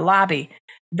lobby.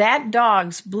 That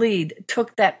dog's bleed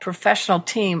took that professional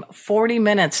team 40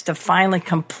 minutes to finally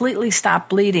completely stop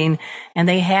bleeding, and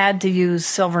they had to use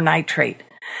silver nitrate.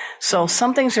 So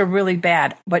some things are really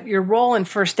bad, but your role in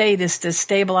first aid is to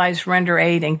stabilize, render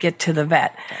aid, and get to the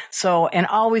vet. So, and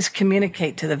always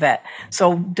communicate to the vet.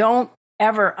 So don't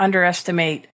ever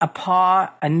underestimate a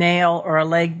paw, a nail, or a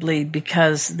leg bleed,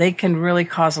 because they can really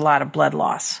cause a lot of blood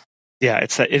loss. Yeah,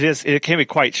 it can be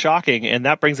quite shocking. And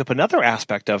that brings up another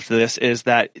aspect of this, is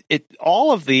that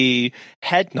all of the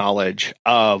head knowledge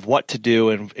of what to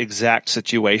do in exact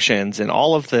situations and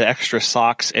all of the extra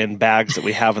socks and bags that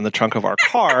we have in the trunk of our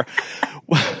car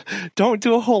don't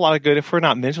do a whole lot of good if we're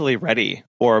not mentally ready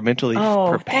or mentally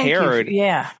prepared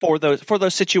for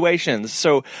those situations.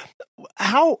 So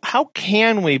how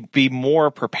can we be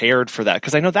more prepared for that?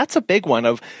 Because I know that's a big one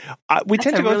of we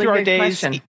tend to go through our days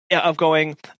question. Of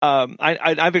going,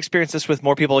 I've experienced this with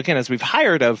more people, again, as we've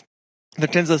hired of, there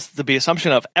tends to be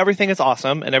assumption of everything is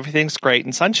awesome and everything's great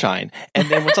and sunshine. And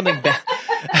then when something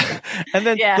bad,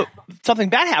 something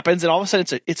bad happens, and all of a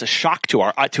sudden it's a shock to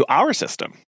our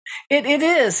system. It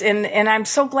is. And I'm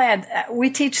so glad we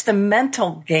teach the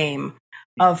mental game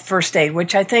of first aid,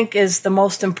 which I think is the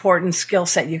most important skill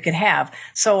set you can have.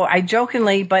 So I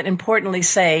jokingly, but importantly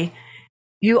say,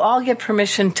 you all get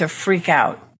permission to freak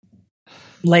out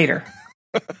later.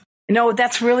 No,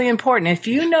 that's really important. If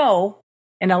you know,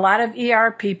 and a lot of ER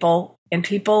people and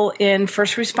people in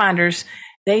first responders,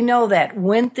 they know that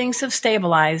when things have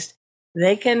stabilized,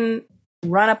 they can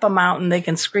run up a mountain, they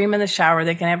can scream in the shower,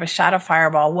 they can have a shot of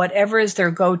Fireball, whatever is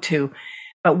their go-to.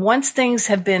 But once things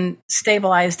have been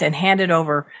stabilized and handed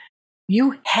over,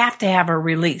 you have to have a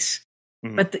release.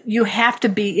 But you have to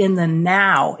be in the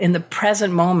now, in the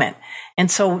present moment. And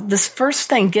so this first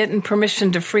thing, getting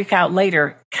permission to freak out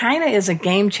later, kind of is a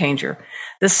game changer.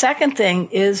 The second thing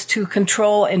is to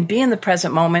control and be in the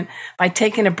present moment by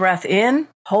taking a breath in,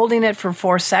 holding it for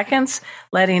 4 seconds,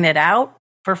 letting it out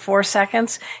for 4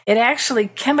 seconds. It actually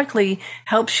chemically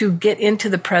helps you get into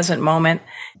the present moment.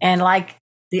 And like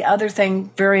the other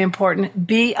thing, very important,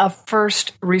 be a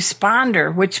first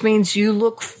responder, which means you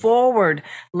look forward,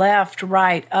 left,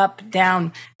 right, up,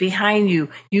 down, behind you.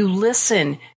 You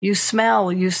listen, you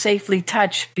smell, you safely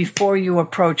touch before you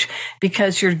approach,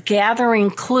 because you're gathering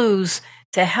clues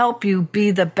to help you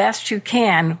be the best you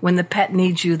can when the pet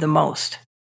needs you the most.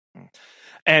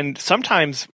 And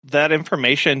sometimes that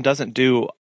information doesn't do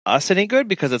us any good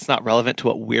because it's not relevant to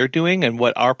what we're doing and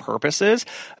what our purpose is.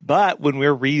 But when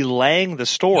we're relaying the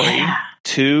story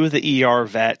to the ER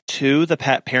vet, to the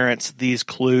pet parents, these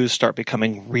clues start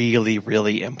becoming really,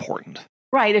 really important.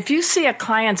 Right. If you see a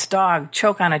client's dog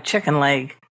choke on a chicken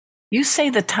leg, you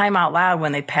say the time out loud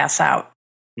when they pass out.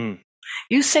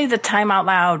 You say the time out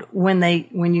loud when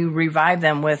you revive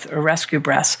them with a rescue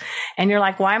breath. And you're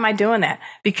like, why am I doing that?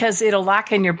 Because it'll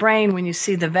lock in your brain when you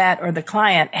see the vet or the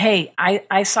client. Hey,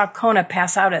 I saw Kona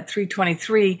pass out at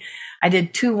 3:23. I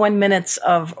did 2 1 minutes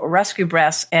of rescue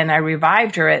breaths and I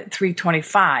revived her at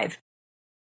 3:25.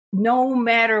 No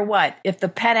matter what, if the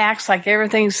pet acts like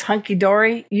everything's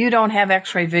hunky-dory, you don't have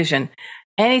x-ray vision.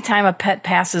 Anytime a pet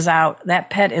passes out, that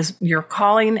pet you're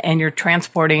calling and you're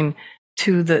transporting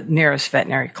to the nearest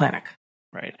veterinary clinic.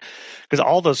 Right. Because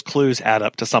all those clues add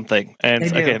up to something. And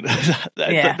again,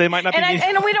 they might not be.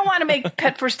 And we don't want to make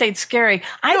pet first aid scary.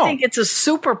 I think it's a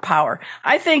superpower.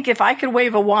 I think if I could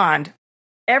wave a wand,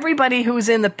 everybody who's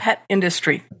in the pet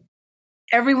industry,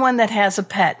 everyone that has a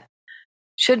pet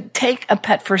should take a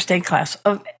pet first aid class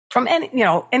from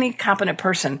any competent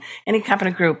person, any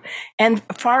competent group. And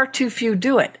far too few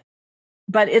do it.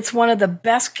 But it's one of the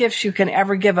best gifts you can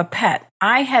ever give a pet.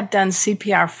 I have done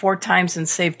CPR 4 times and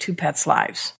saved 2 pets'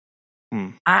 lives.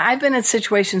 I've been in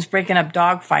situations breaking up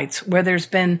dog fights where there's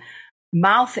been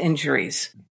mouth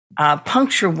injuries,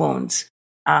 puncture wounds.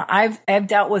 I've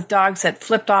dealt with dogs that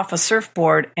flipped off a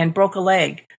surfboard and broke a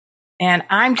leg. And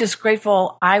I'm just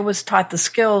grateful I was taught the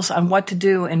skills on what to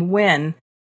do and when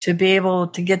to be able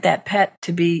to get that pet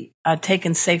to be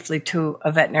taken safely to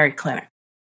a veterinary clinic.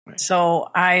 Right. So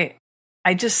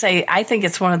I just say, I think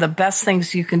it's one of the best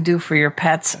things you can do for your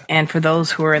pets and for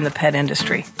those who are in the pet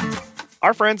industry.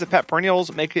 Our friends at Pet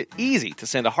Perennials make it easy to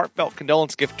send a heartfelt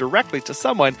condolence gift directly to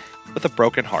someone with a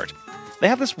broken heart. They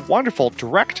have this wonderful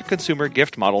direct-to-consumer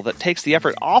gift model that takes the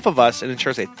effort off of us and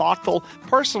ensures a thoughtful,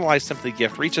 personalized Simply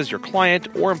gift reaches your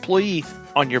client or employee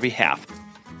on your behalf.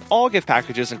 All gift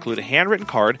packages include a handwritten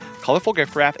card, colorful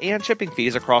gift wrap, and shipping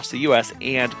fees across the U.S.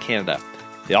 and Canada.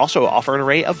 They also offer an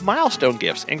array of milestone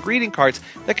gifts and greeting cards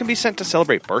that can be sent to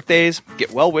celebrate birthdays,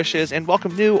 get well wishes, and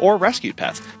welcome new or rescued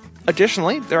pets.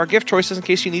 Additionally, there are gift choices in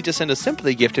case you need to send a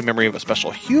Simply gift in memory of a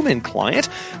special human client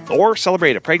or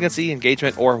celebrate a pregnancy,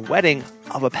 engagement, or wedding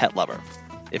of a pet lover.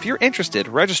 If you're interested,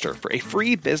 register for a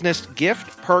free business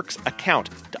gift perks account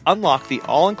to unlock the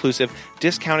all-inclusive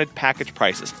discounted package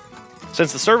prices.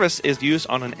 Since the service is used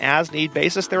on an as-need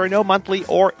basis, there are no monthly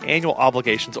or annual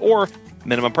obligations or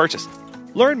minimum purchase.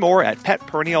 Learn more at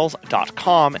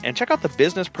petperennials.com and check out the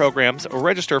business programs or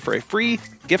register for a free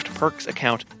gift perks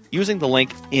account using the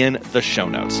link in the show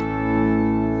notes.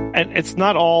 And it's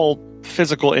not all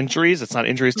physical injuries. It's not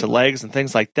injuries to legs and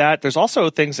things like that. There's also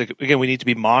things that, again, we need to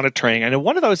be monitoring. I know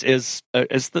one of those is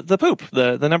the poop,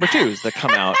 the number 2s that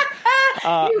come out.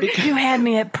 You had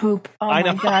me at poop. Oh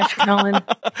my gosh, Colin.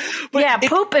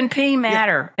 Poop and pee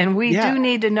matter. And we do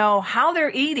need to know how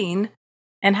they're eating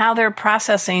and how they're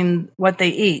processing what they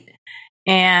eat.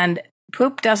 And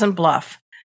poop doesn't bluff.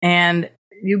 And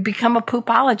you become a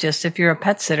poopologist if you're a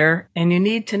pet sitter, and you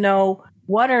need to know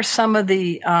what are some of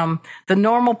the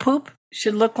normal poop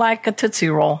should look like a Tootsie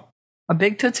Roll. A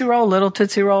big Tootsie Roll, little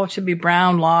Tootsie Roll, should be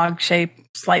brown, log shaped,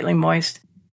 slightly moist.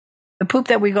 The poop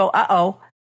that we go,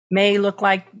 may look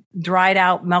like dried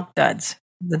out milk duds.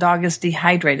 The dog is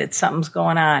dehydrated, something's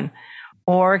going on.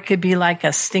 Or it could be like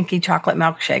a stinky chocolate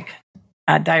milkshake.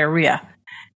 Diarrhea.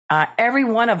 Every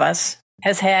one of us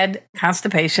has had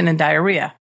constipation and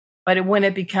diarrhea, but when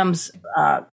it becomes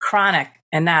chronic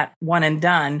and not one and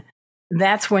done,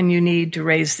 that's when you need to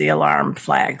raise the alarm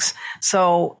flags.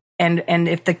 So, and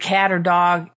if the cat or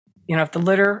dog, if the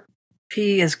litter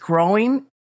pee is growing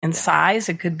in size,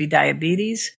 it could be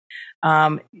diabetes.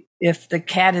 If the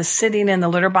cat is sitting in the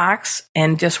litter box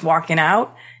and just walking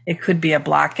out, it could be a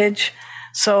blockage.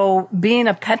 So being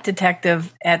a pet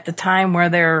detective at the time where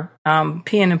they're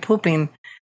peeing and pooping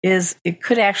it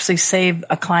could actually save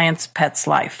a client's pet's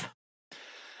life.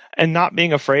 And not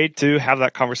being afraid to have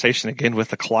that conversation again with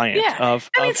the client. Yeah.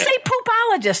 Say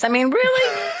poopologist.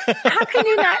 Really? How can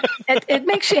you not? It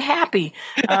makes you happy.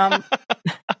 You're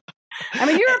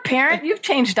a parent. You've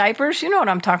changed diapers. You know what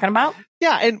I'm talking about.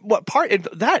 Yeah. And what part of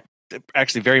that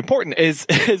actually very important is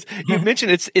you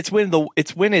mentioned it's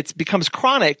when it becomes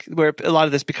chronic where a lot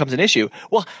of this becomes an issue.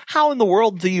 Well, how in the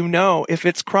world do you know if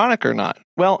it's chronic or not?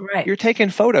 Well, You're taking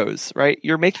photos, right?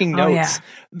 You're making notes.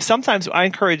 Sometimes I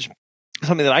encourage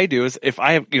something that I do is if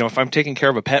I'm taking care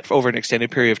of a pet for over an extended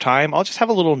period of time, I'll just have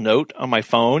a little note on my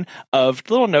phone of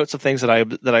little notes of things that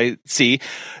I see.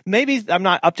 Maybe I'm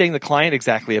not updating the client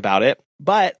exactly about it,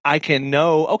 but I can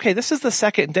know, okay, this is the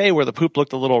second day where the poop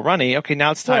looked a little runny. Okay,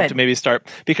 now it's time to maybe start,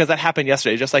 because that happened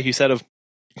yesterday, just like you said, of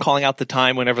calling out the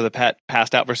time whenever the pet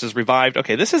passed out versus revived.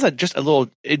 Okay, this is just a little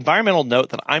environmental note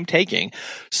that I'm taking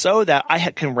so that I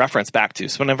can reference back to.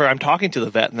 So whenever I'm talking to the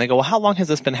vet and they go, well, how long has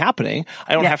this been happening?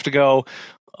 I don't have to go,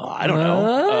 I don't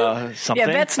know, something.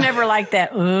 Yeah, vets never like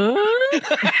that.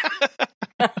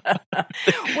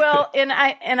 Well,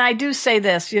 and I do say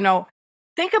this,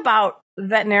 think about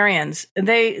veterinarians.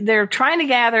 They're trying to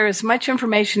gather as much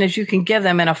information as you can give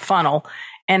them in a funnel,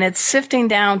 and it's sifting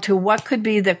down to what could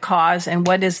be the cause and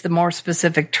what is the more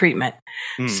specific treatment.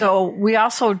 So we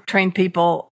also train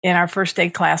people in our first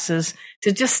aid classes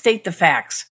to just state the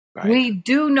facts. Right. We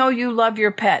do know you love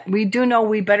your pet. We do know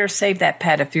we better save that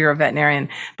pet if you're a veterinarian.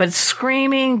 But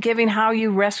screaming, giving how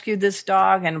you rescued this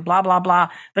dog and blah, blah, blah,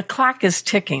 the clock is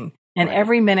ticking. And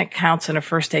every minute counts in a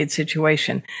first aid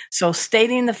situation. So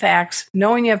stating the facts,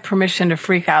 knowing you have permission to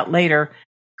freak out later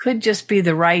could just be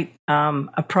the right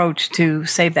approach to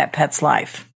save that pet's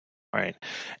life. Right.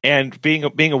 And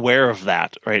being aware of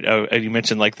that, right? And you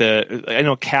mentioned like I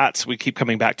know cats, we keep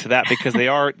coming back to that because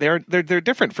they're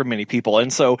different for many people.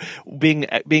 And so being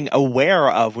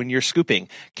aware of when you're scooping,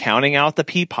 counting out the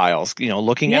pee piles,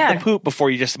 looking at the poop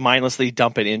before you just mindlessly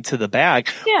dump it into the bag.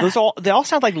 Yeah. They all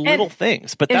sound like little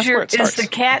things, but that's where it starts. Is the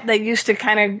cat that used to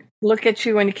kind of look at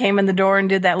you when you came in the door and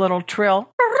did that little trill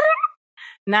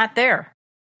not there?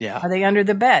 Yeah. Are they under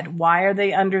the bed? Why are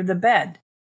they under the bed?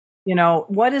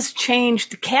 What has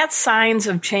changed? The cat's signs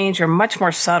of change are much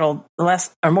more subtle,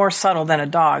 more subtle than a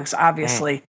dog's,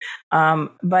 obviously.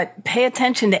 But pay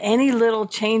attention to any little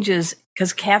changes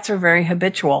because cats are very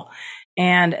habitual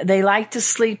and they like to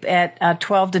sleep at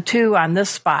 12 to 2 on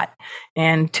this spot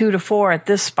and 2 to 4 at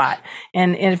this spot.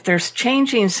 And if there's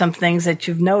changing some things that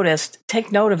you've noticed,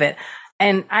 take note of it.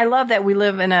 And I love that we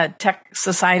live in a tech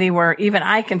society where even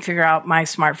I can figure out my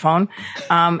smartphone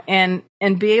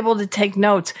and be able to take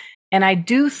notes. And I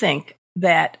do think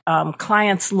that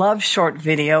clients love short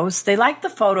videos. They like the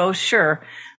photos, sure,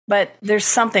 but there's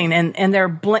something, and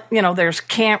there's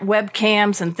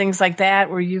webcams and things like that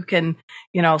where you can,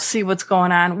 see what's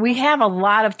going on. We have a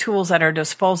lot of tools at our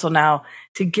disposal now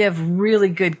to give really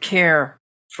good care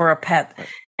for a pet.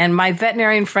 And my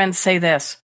veterinarian friends say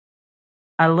this: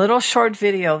 a little short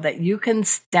video that you can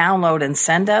download and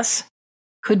send us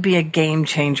could be a game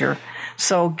changer.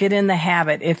 So get in the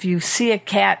habit. If you see a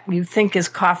cat you think is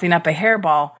coughing up a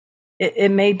hairball,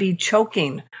 it may be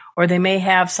choking, or they may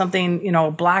have something,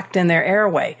 blocked in their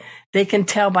airway. They can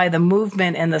tell by the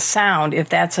movement and the sound if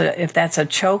that's a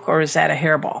choke or is that a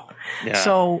hairball. Yeah.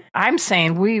 So I'm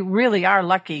saying we really are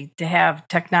lucky to have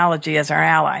technology as our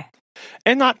ally.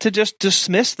 And not to just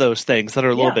dismiss those things that are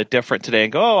a little bit different today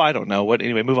and go, oh, I don't know what.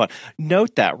 Anyway, move on.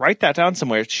 Note that. Write that down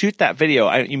somewhere. Shoot that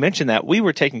video. You mentioned that we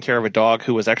were taking care of a dog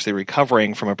who was actually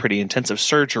recovering from a pretty intensive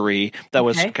surgery. That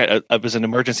was it was an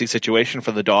emergency situation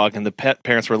for the dog, and the pet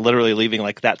parents were literally leaving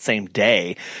like that same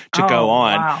day to go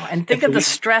on. Wow! And think of the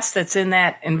stress that's in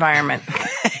that environment.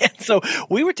 So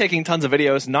we were taking tons of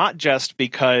videos, not just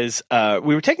because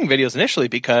we were taking videos initially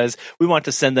because we wanted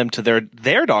to send them to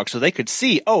their dog so they could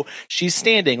see, oh, she's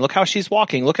standing. Look how she's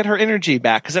walking. Look at her energy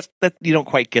back. Because that you don't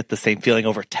quite get the same feeling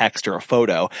over text or a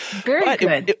photo. Very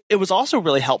good. It was also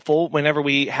really helpful whenever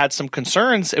we had some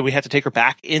concerns and we had to take her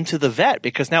back into the vet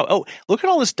because now, oh, look at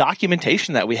all this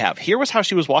documentation that we have. Here was how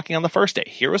she was walking on the first day.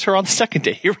 Here was her on the second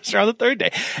day. Here was her on the third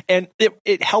day. And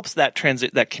it helps that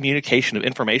that communication of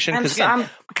information.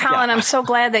 Colin, I'm so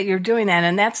glad that you're doing that.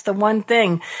 And that's the one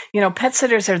thing, pet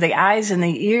sitters are the eyes and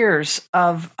the ears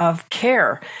of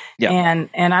care. Yeah.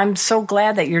 And I'm so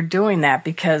glad that you're doing that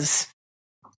because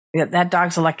that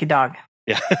dog's a lucky dog.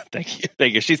 Yeah,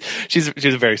 thank you. She's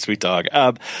a very sweet dog.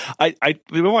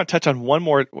 We want to touch on one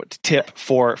more tip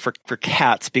for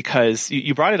cats because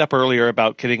you brought it up earlier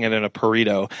about getting it in a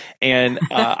burrito, and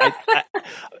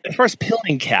as far as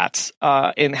pilling cats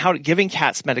and how giving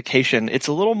cats medication, it's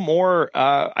a little more.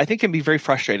 I think can be very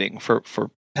frustrating for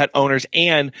pet owners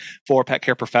and for pet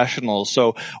care professionals.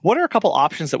 So, what are a couple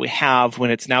options that we have when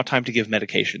it's now time to give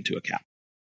medication to a cat?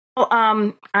 Well,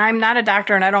 I'm not a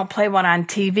doctor and I don't play one on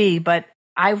TV, but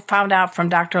I found out from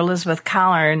Dr. Elizabeth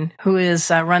Collin, who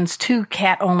runs 2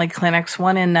 cat-only clinics,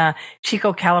 one in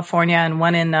Chico, California, and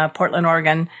one in Portland,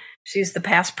 Oregon. She's the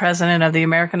past president of the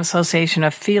American Association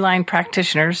of Feline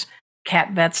Practitioners,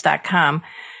 catvets.com.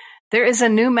 There is a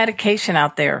new medication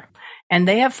out there, and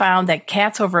they have found that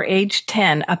cats over age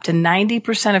 10, up to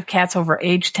 90% of cats over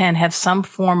age 10 have some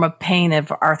form of pain of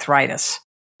arthritis.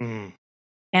 Mm.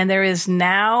 And there is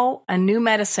now a new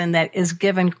medicine that is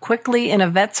given quickly in a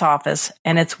vet's office,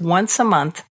 and it's once a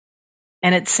month,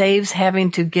 and it saves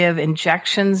having to give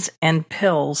injections and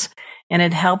pills, and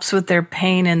it helps with their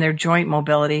pain and their joint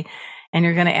mobility. And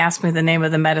you're going to ask me the name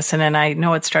of the medicine, and I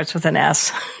know it starts with an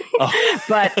S. Oh.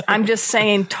 But I'm just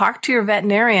saying, talk to your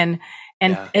veterinarian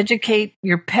and educate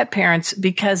your pet parents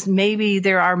because maybe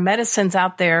there are medicines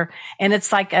out there and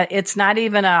it's like it's not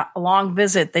even a long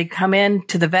visit. They come in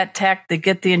to the vet tech, they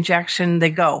get the injection, they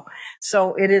go.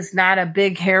 So it is not a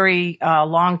big, hairy,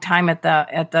 long time at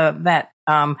the vet.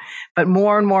 But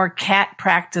more and more cat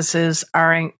practices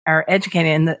are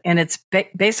educating, and it's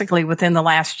basically within the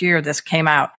last year this came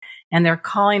out, and they're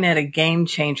calling it a game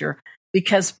changer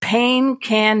because pain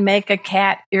can make a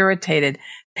cat irritated.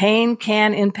 Pain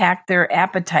can impact their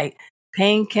appetite.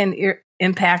 Pain can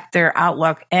impact their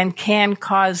outlook and can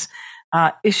cause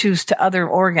issues to other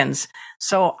organs.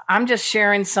 So I'm just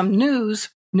sharing some new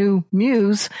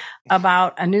news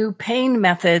about a new pain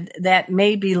method that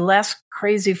may be less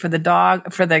crazy for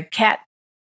the cat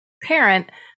parent,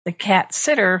 the cat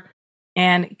sitter,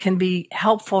 and can be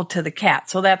helpful to the cat.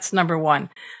 So that's number one.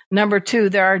 Number two,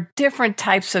 there are different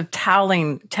types of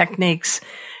toweling techniques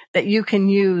that you can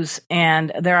use.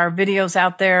 And there are videos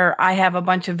out there. I have a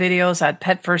bunch of videos at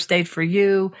Pet First Aid for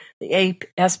You, the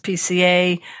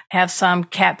SPCA, have some,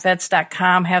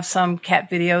 catvets.com, have some cat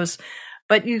videos.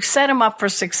 But you set them up for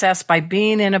success by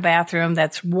being in a bathroom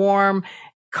that's warm,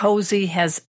 cozy,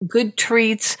 has good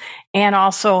treats, and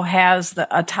also has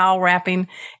a towel wrapping.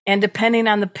 And depending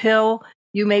on the pill,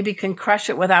 you maybe can crush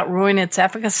it without ruining its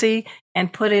efficacy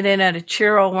and put it in at a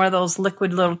Chiro, one of those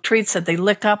liquid little treats that they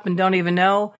lick up and don't even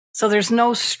know. So there's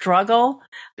no struggle.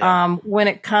 Yeah. When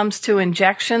it comes to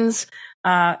injections,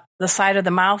 the side of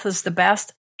the mouth is the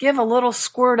best. Give a little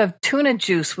squirt of tuna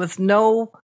juice with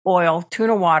no oil,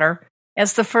 tuna water,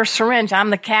 as the first syringe. I'm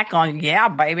the cat going, yeah,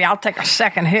 baby, I'll take a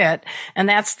second hit. And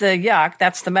that's the yuck.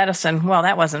 That's the medicine. Well,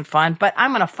 that wasn't fun, but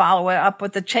I'm going to follow it up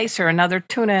with the chaser, another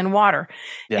tuna and water.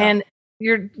 Yeah. And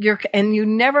you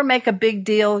never make a big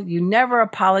deal. You never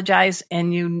apologize,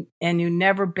 and you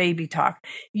never baby talk.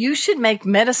 You should make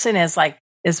medicine as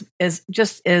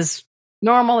just as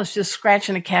normal as just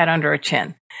scratching a cat under a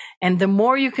chin. And the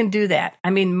more you can do that, I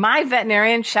mean, my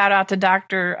veterinarian, shout out to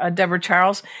Dr. Deborah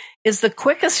Charles, is the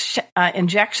quickest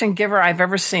injection giver I've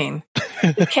ever seen.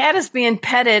 The cat is being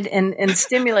petted and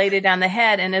stimulated on the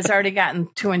head and has already gotten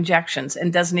 2 injections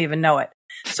and doesn't even know it.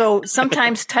 So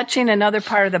sometimes touching another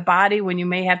part of the body when you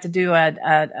may have to do an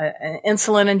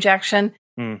insulin injection,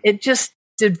 it just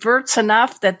diverts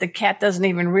enough that the cat doesn't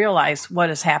even realize what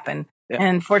has happened. Yeah.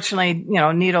 And fortunately,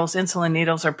 insulin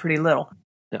needles are pretty little.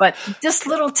 Yeah. But just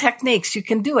little techniques, you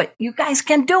can do it. You guys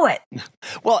can do it.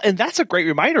 Well, and that's a great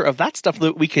reminder of that stuff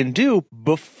that we can do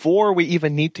before we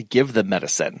even need to give the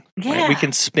medicine. Yeah. Right? We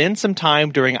can spend some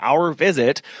time during our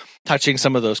visit touching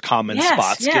some of those common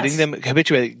spots, getting them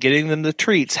habituated, getting them the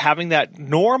treats, having that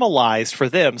normalized for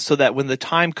them so that when the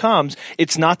time comes,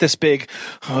 it's not this big,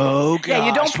 oh, gosh. Yeah,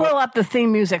 you don't pull up the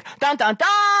theme music. Dun, dun, dun!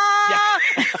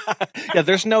 Yeah. Yeah,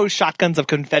 there's no shotguns of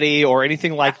confetti or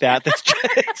anything like that. That's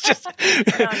just,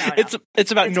 no.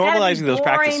 It's about normalizing those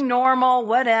practices. Normal,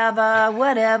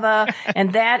 whatever.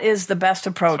 And that is the best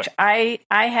approach. Right.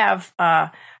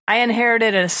 I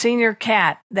inherited a senior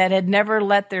cat that had never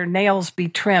let their nails be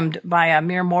trimmed by a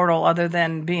mere mortal other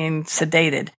than being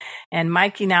sedated. And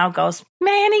Mikey now goes,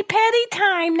 mani-pedi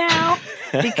time now,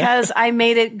 because I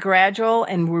made it gradual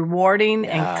and rewarding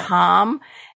and calm.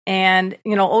 And,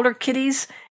 older kitties,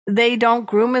 they don't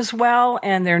groom as well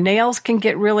and their nails can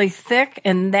get really thick,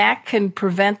 and that can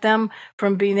prevent them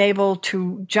from being able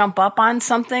to jump up on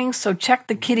something. So check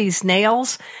the kitty's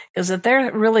nails, because if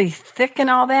they're really thick and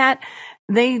all that,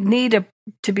 they need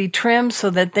to be trimmed so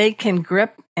that they can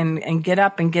grip and get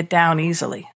up and get down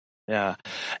easily. Yeah.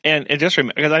 And just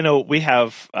remember, because I know we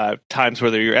have times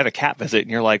where you're at a cat visit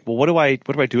and you're like, well, what do I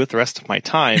do with the rest of my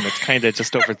time? It's kind of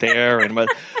just over there. And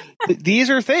these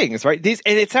are things, right?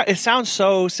 It sounds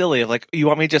so silly. Like, you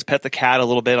want me to just pet the cat a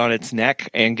little bit on its neck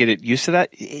and get it used to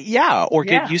that? Yeah. Or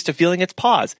get used to feeling its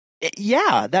paws.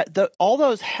 Yeah, all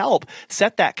those help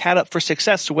set that cat up for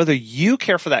success. So whether you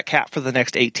care for that cat for the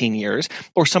next 18 years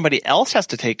or somebody else has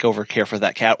to take over care for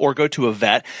that cat or go to a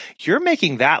vet, you're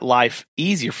making that life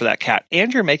easier for that cat,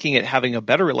 and you're making it having a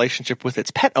better relationship with its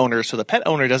pet owner, so the pet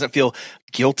owner doesn't feel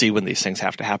guilty when these things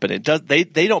have to happen.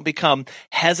 They don't become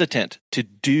hesitant to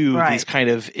do these kind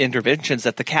of interventions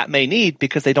that the cat may need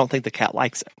because they don't think the cat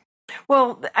likes it.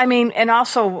 Well, I mean, and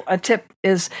also a tip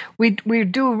is we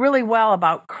do really well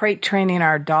about crate training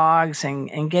our dogs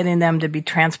and getting them to be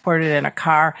transported in a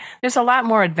car. There's a lot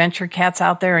more adventure cats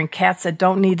out there, and cats that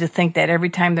don't need to think that every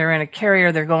time they're in a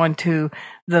carrier, they're going to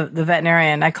the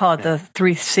veterinarian. I call it the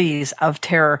 3 C's of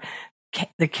terror: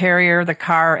 the carrier, the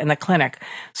car, and the clinic.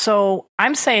 So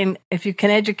I'm saying if you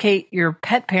can educate your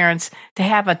pet parents to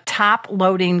have a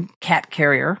top-loading cat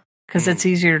carrier, because it's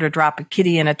easier to drop a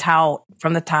kitty in a towel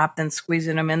from the top than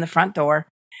squeezing them in the front door,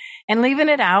 and leaving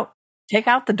it out, take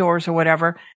out the doors or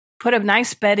whatever, put a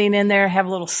nice bedding in there, have a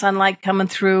little sunlight coming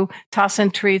through, toss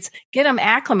in treats, get them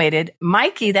acclimated.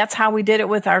 Mikey, that's how we did it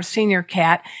with our senior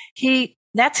cat.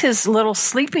 That's his little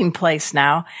sleeping place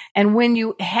now. And when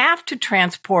you have to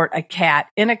transport a cat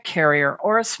in a carrier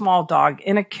or a small dog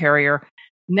in a carrier,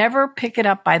 never pick it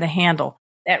up by the handle.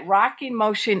 That rocking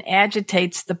motion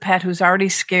agitates the pet who's already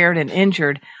scared and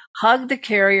injured. Hug the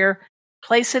carrier,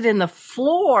 place it in the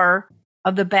floor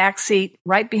of the back seat,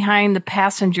 right behind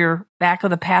the back of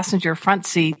the passenger front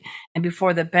seat, and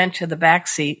before the bench of the back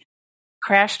seat.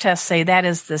 Crash tests say that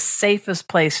is the safest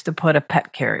place to put a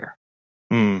pet carrier.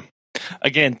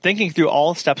 Again, thinking through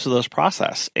all steps of those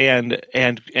process and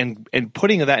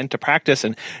putting that into practice,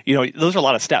 and those are a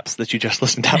lot of steps that you just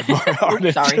listened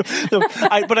to.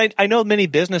 Sorry. But I know many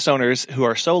business owners who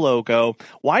are solo go,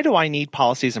 why do I need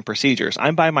policies and procedures?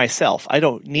 I'm by myself. I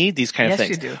don't need these kind of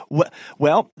things. Yes, you do.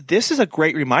 Well, this is a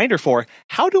great reminder for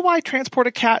how do I transport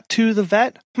a cat to the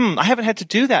vet? I haven't had to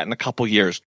do that in a couple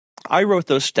years. I wrote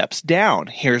those steps down.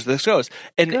 Here's this goes.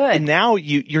 And now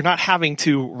you're not having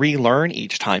to relearn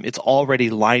each time. It's already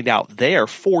lined out there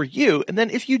for you. And then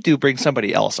if you do bring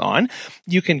somebody else on,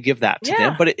 you can give that to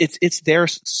them. But it's there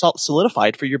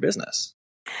solidified for your business.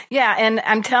 Yeah. And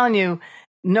I'm telling you,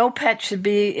 no pet should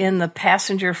be in the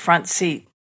passenger front seat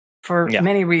for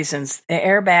many reasons. The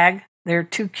airbag, they're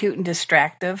too cute and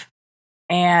distractive.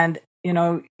 And,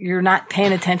 you're not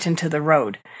paying attention to the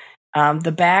road.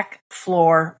 The back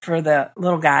floor for the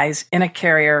little guys in a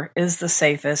carrier is the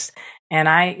safest. And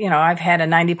I've had a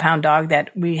 90-pound dog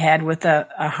that we had with a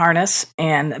harness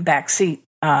and back seat,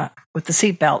 with the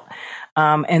seat belt.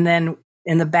 And then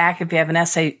in the back, if you have an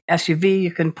SUV,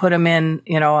 you can put them in,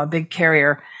 a big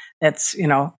carrier that's,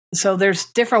 so there's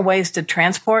different ways to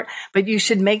transport, but you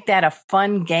should make that a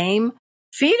fun game.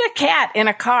 Feed a cat in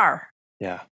a car,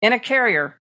 in a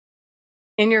carrier,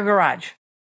 in your garage.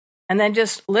 And then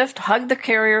just hug the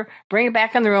carrier, bring it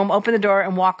back in the room, open the door,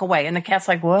 and walk away. And the cat's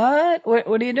like, "What?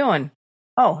 What are you doing?"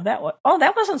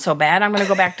 That wasn't so bad. I'm going to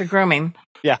go back to grooming.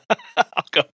 Yeah, I'll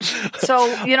go.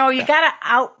 So you got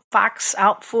to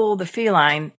outfool the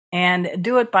feline, and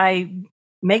do it by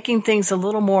making things a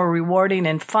little more rewarding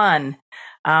and fun.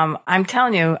 I'm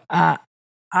telling you,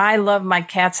 I love my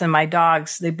cats and my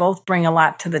dogs. They both bring a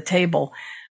lot to the table,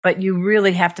 but you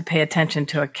really have to pay attention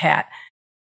to a cat.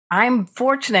 I'm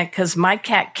fortunate because my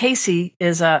cat, Casey,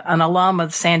 is an alum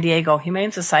of San Diego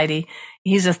Humane Society.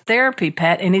 He's a therapy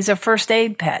pet and he's a first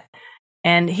aid pet.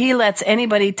 And he lets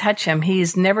anybody touch him.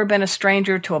 He's never been a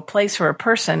stranger to a place or a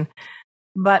person.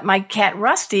 But my cat,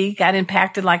 Rusty, got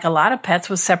impacted like a lot of pets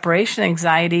with separation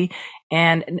anxiety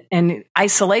and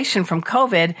isolation from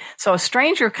COVID. So a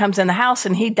stranger comes in the house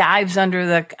and he dives under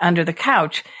the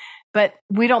couch. But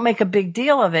we don't make a big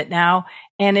deal of it now.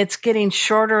 And it's getting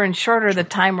shorter and shorter, the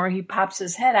time where he pops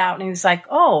his head out and he's like,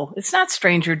 oh, it's not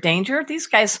stranger danger. These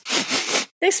guys,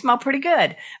 they smell pretty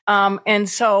good. And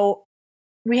so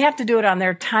we have to do it on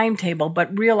their timetable,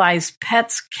 but realize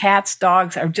pets, cats,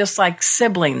 dogs are just like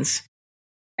siblings.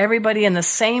 Everybody in the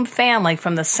same family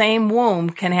from the same womb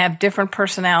can have different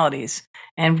personalities,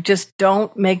 and just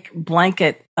don't make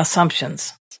blanket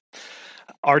assumptions.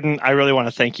 Arden, I really want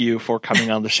to thank you for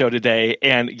coming on the show today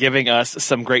and giving us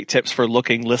some great tips for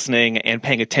looking, listening, and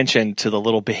paying attention to the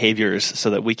little behaviors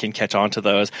so that we can catch on to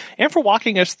those, and for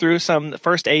walking us through some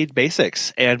first aid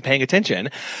basics and paying attention.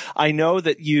 I know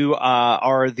that you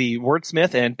are the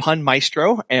wordsmith and pun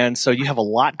maestro, and so you have a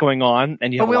lot going on.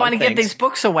 And we want to give these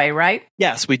books away, right?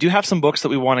 Yes, we do have some books that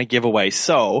we want to give away.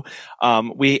 So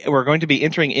we're going to be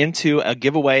entering into a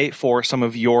giveaway for some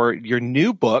of your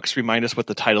new books. Remind us what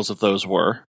the titles of those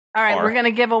were. All right, we're going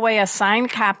to give away a signed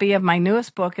copy of my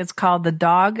newest book. It's called The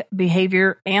Dog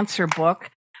Behavior Answer Book,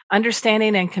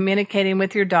 Understanding and Communicating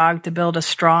with Your Dog to Build a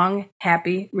Strong,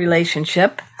 Happy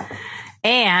Relationship.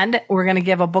 And we're going to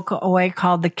give a book away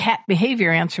called The Cat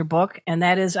Behavior Answer Book, and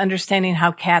that is Understanding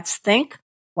How Cats Think,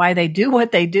 Why They Do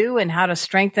What They Do, and How to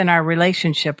Strengthen Our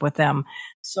Relationship with Them.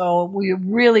 So we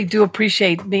really do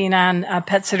appreciate being on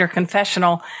Pet Sitter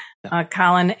Confessional,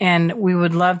 Colin, and we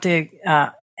would love to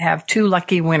have 2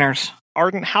 lucky winners.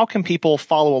 Arden, how can people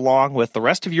follow along with the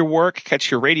rest of your work,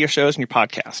 catch your radio shows and your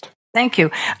podcast? Thank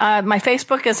you. My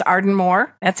Facebook is Arden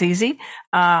Moore. That's easy.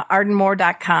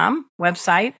 ArdenMoore.com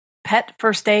website. Pet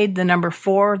First Aid, the number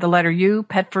 4, the letter U,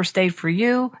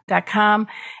 petfirstaidforyou.com.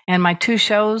 And my 2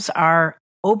 shows are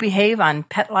Oh Behave on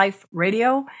Pet Life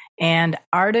Radio and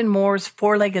Arden Moore's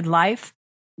Four-Legged Life,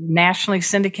 nationally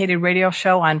syndicated radio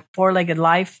show on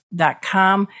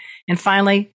fourleggedlife.com. And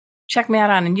finally, check me out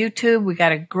on YouTube. We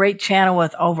got a great channel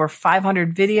with over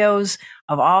 500 videos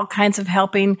of all kinds of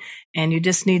helping, and you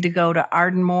just need to go to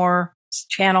Arden Moore's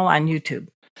channel on YouTube.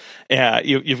 Yeah,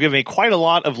 you've given me quite a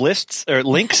lot of lists or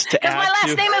links to add. Because my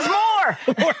last name is Moore.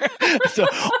 So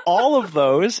all of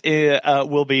those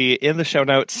will be in the show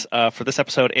notes for this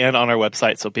episode and on our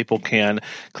website, so people can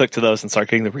click to those and start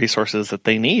getting the resources that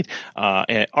they need.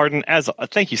 And Arden,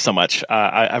 thank you so much.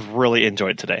 I've really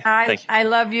enjoyed today. Thank you. I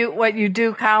love what you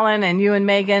do, Colin, and you and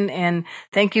Megan, and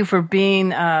thank you for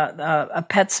being a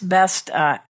Pet's Best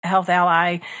Health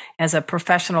Ally as a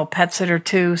professional pet sitter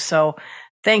too. So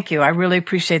thank you. I really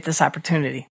appreciate this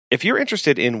opportunity. If you're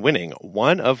interested in winning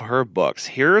one of her books,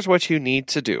 here's what you need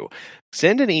to do.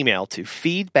 Send an email to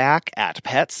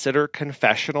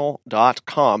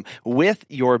feedback@petsitterconfessional.com with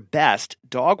your best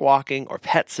dog walking or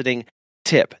pet sitting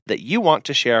tip that you want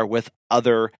to share with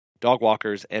other dog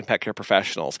walkers and pet care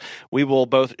professionals. We will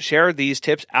both share these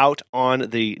tips out on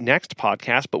the next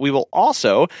podcast, but we will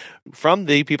also, from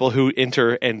the people who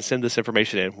enter and send this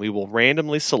information in, we will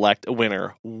randomly select a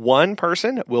winner. One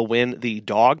person will win the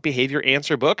Dog Behavior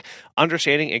Answer book,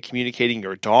 Understanding and Communicating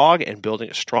Your Dog and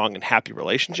Building a Strong and Happy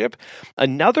Relationship.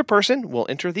 Another person will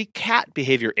enter the Cat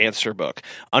Behavior Answer book,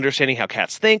 Understanding How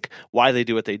Cats Think, Why They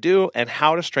Do What They Do, and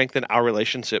How to Strengthen Our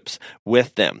Relationships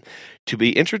with Them. To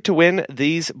be entered to win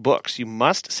these books, you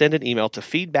must send an email to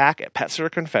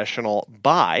feedback@PetSitterConfessional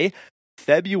by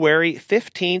February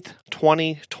 15th,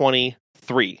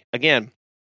 2023. Again,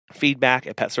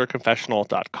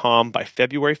 feedback@PetSitterConfessional.com by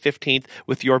February 15th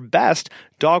with your best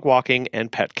dog walking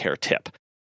and pet care tip.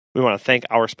 We want to thank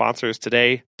our sponsors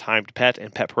today, Timed Pet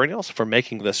and Pet Perennials, for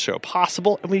making this show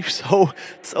possible. And we're so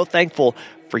thankful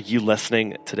for you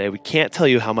listening today. We can't tell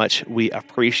you how much we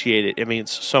appreciate it. It means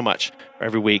so much for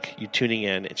every week you tuning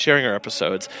in and sharing our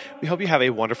episodes. We hope you have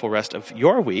a wonderful rest of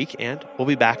your week, and we'll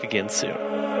be back again soon.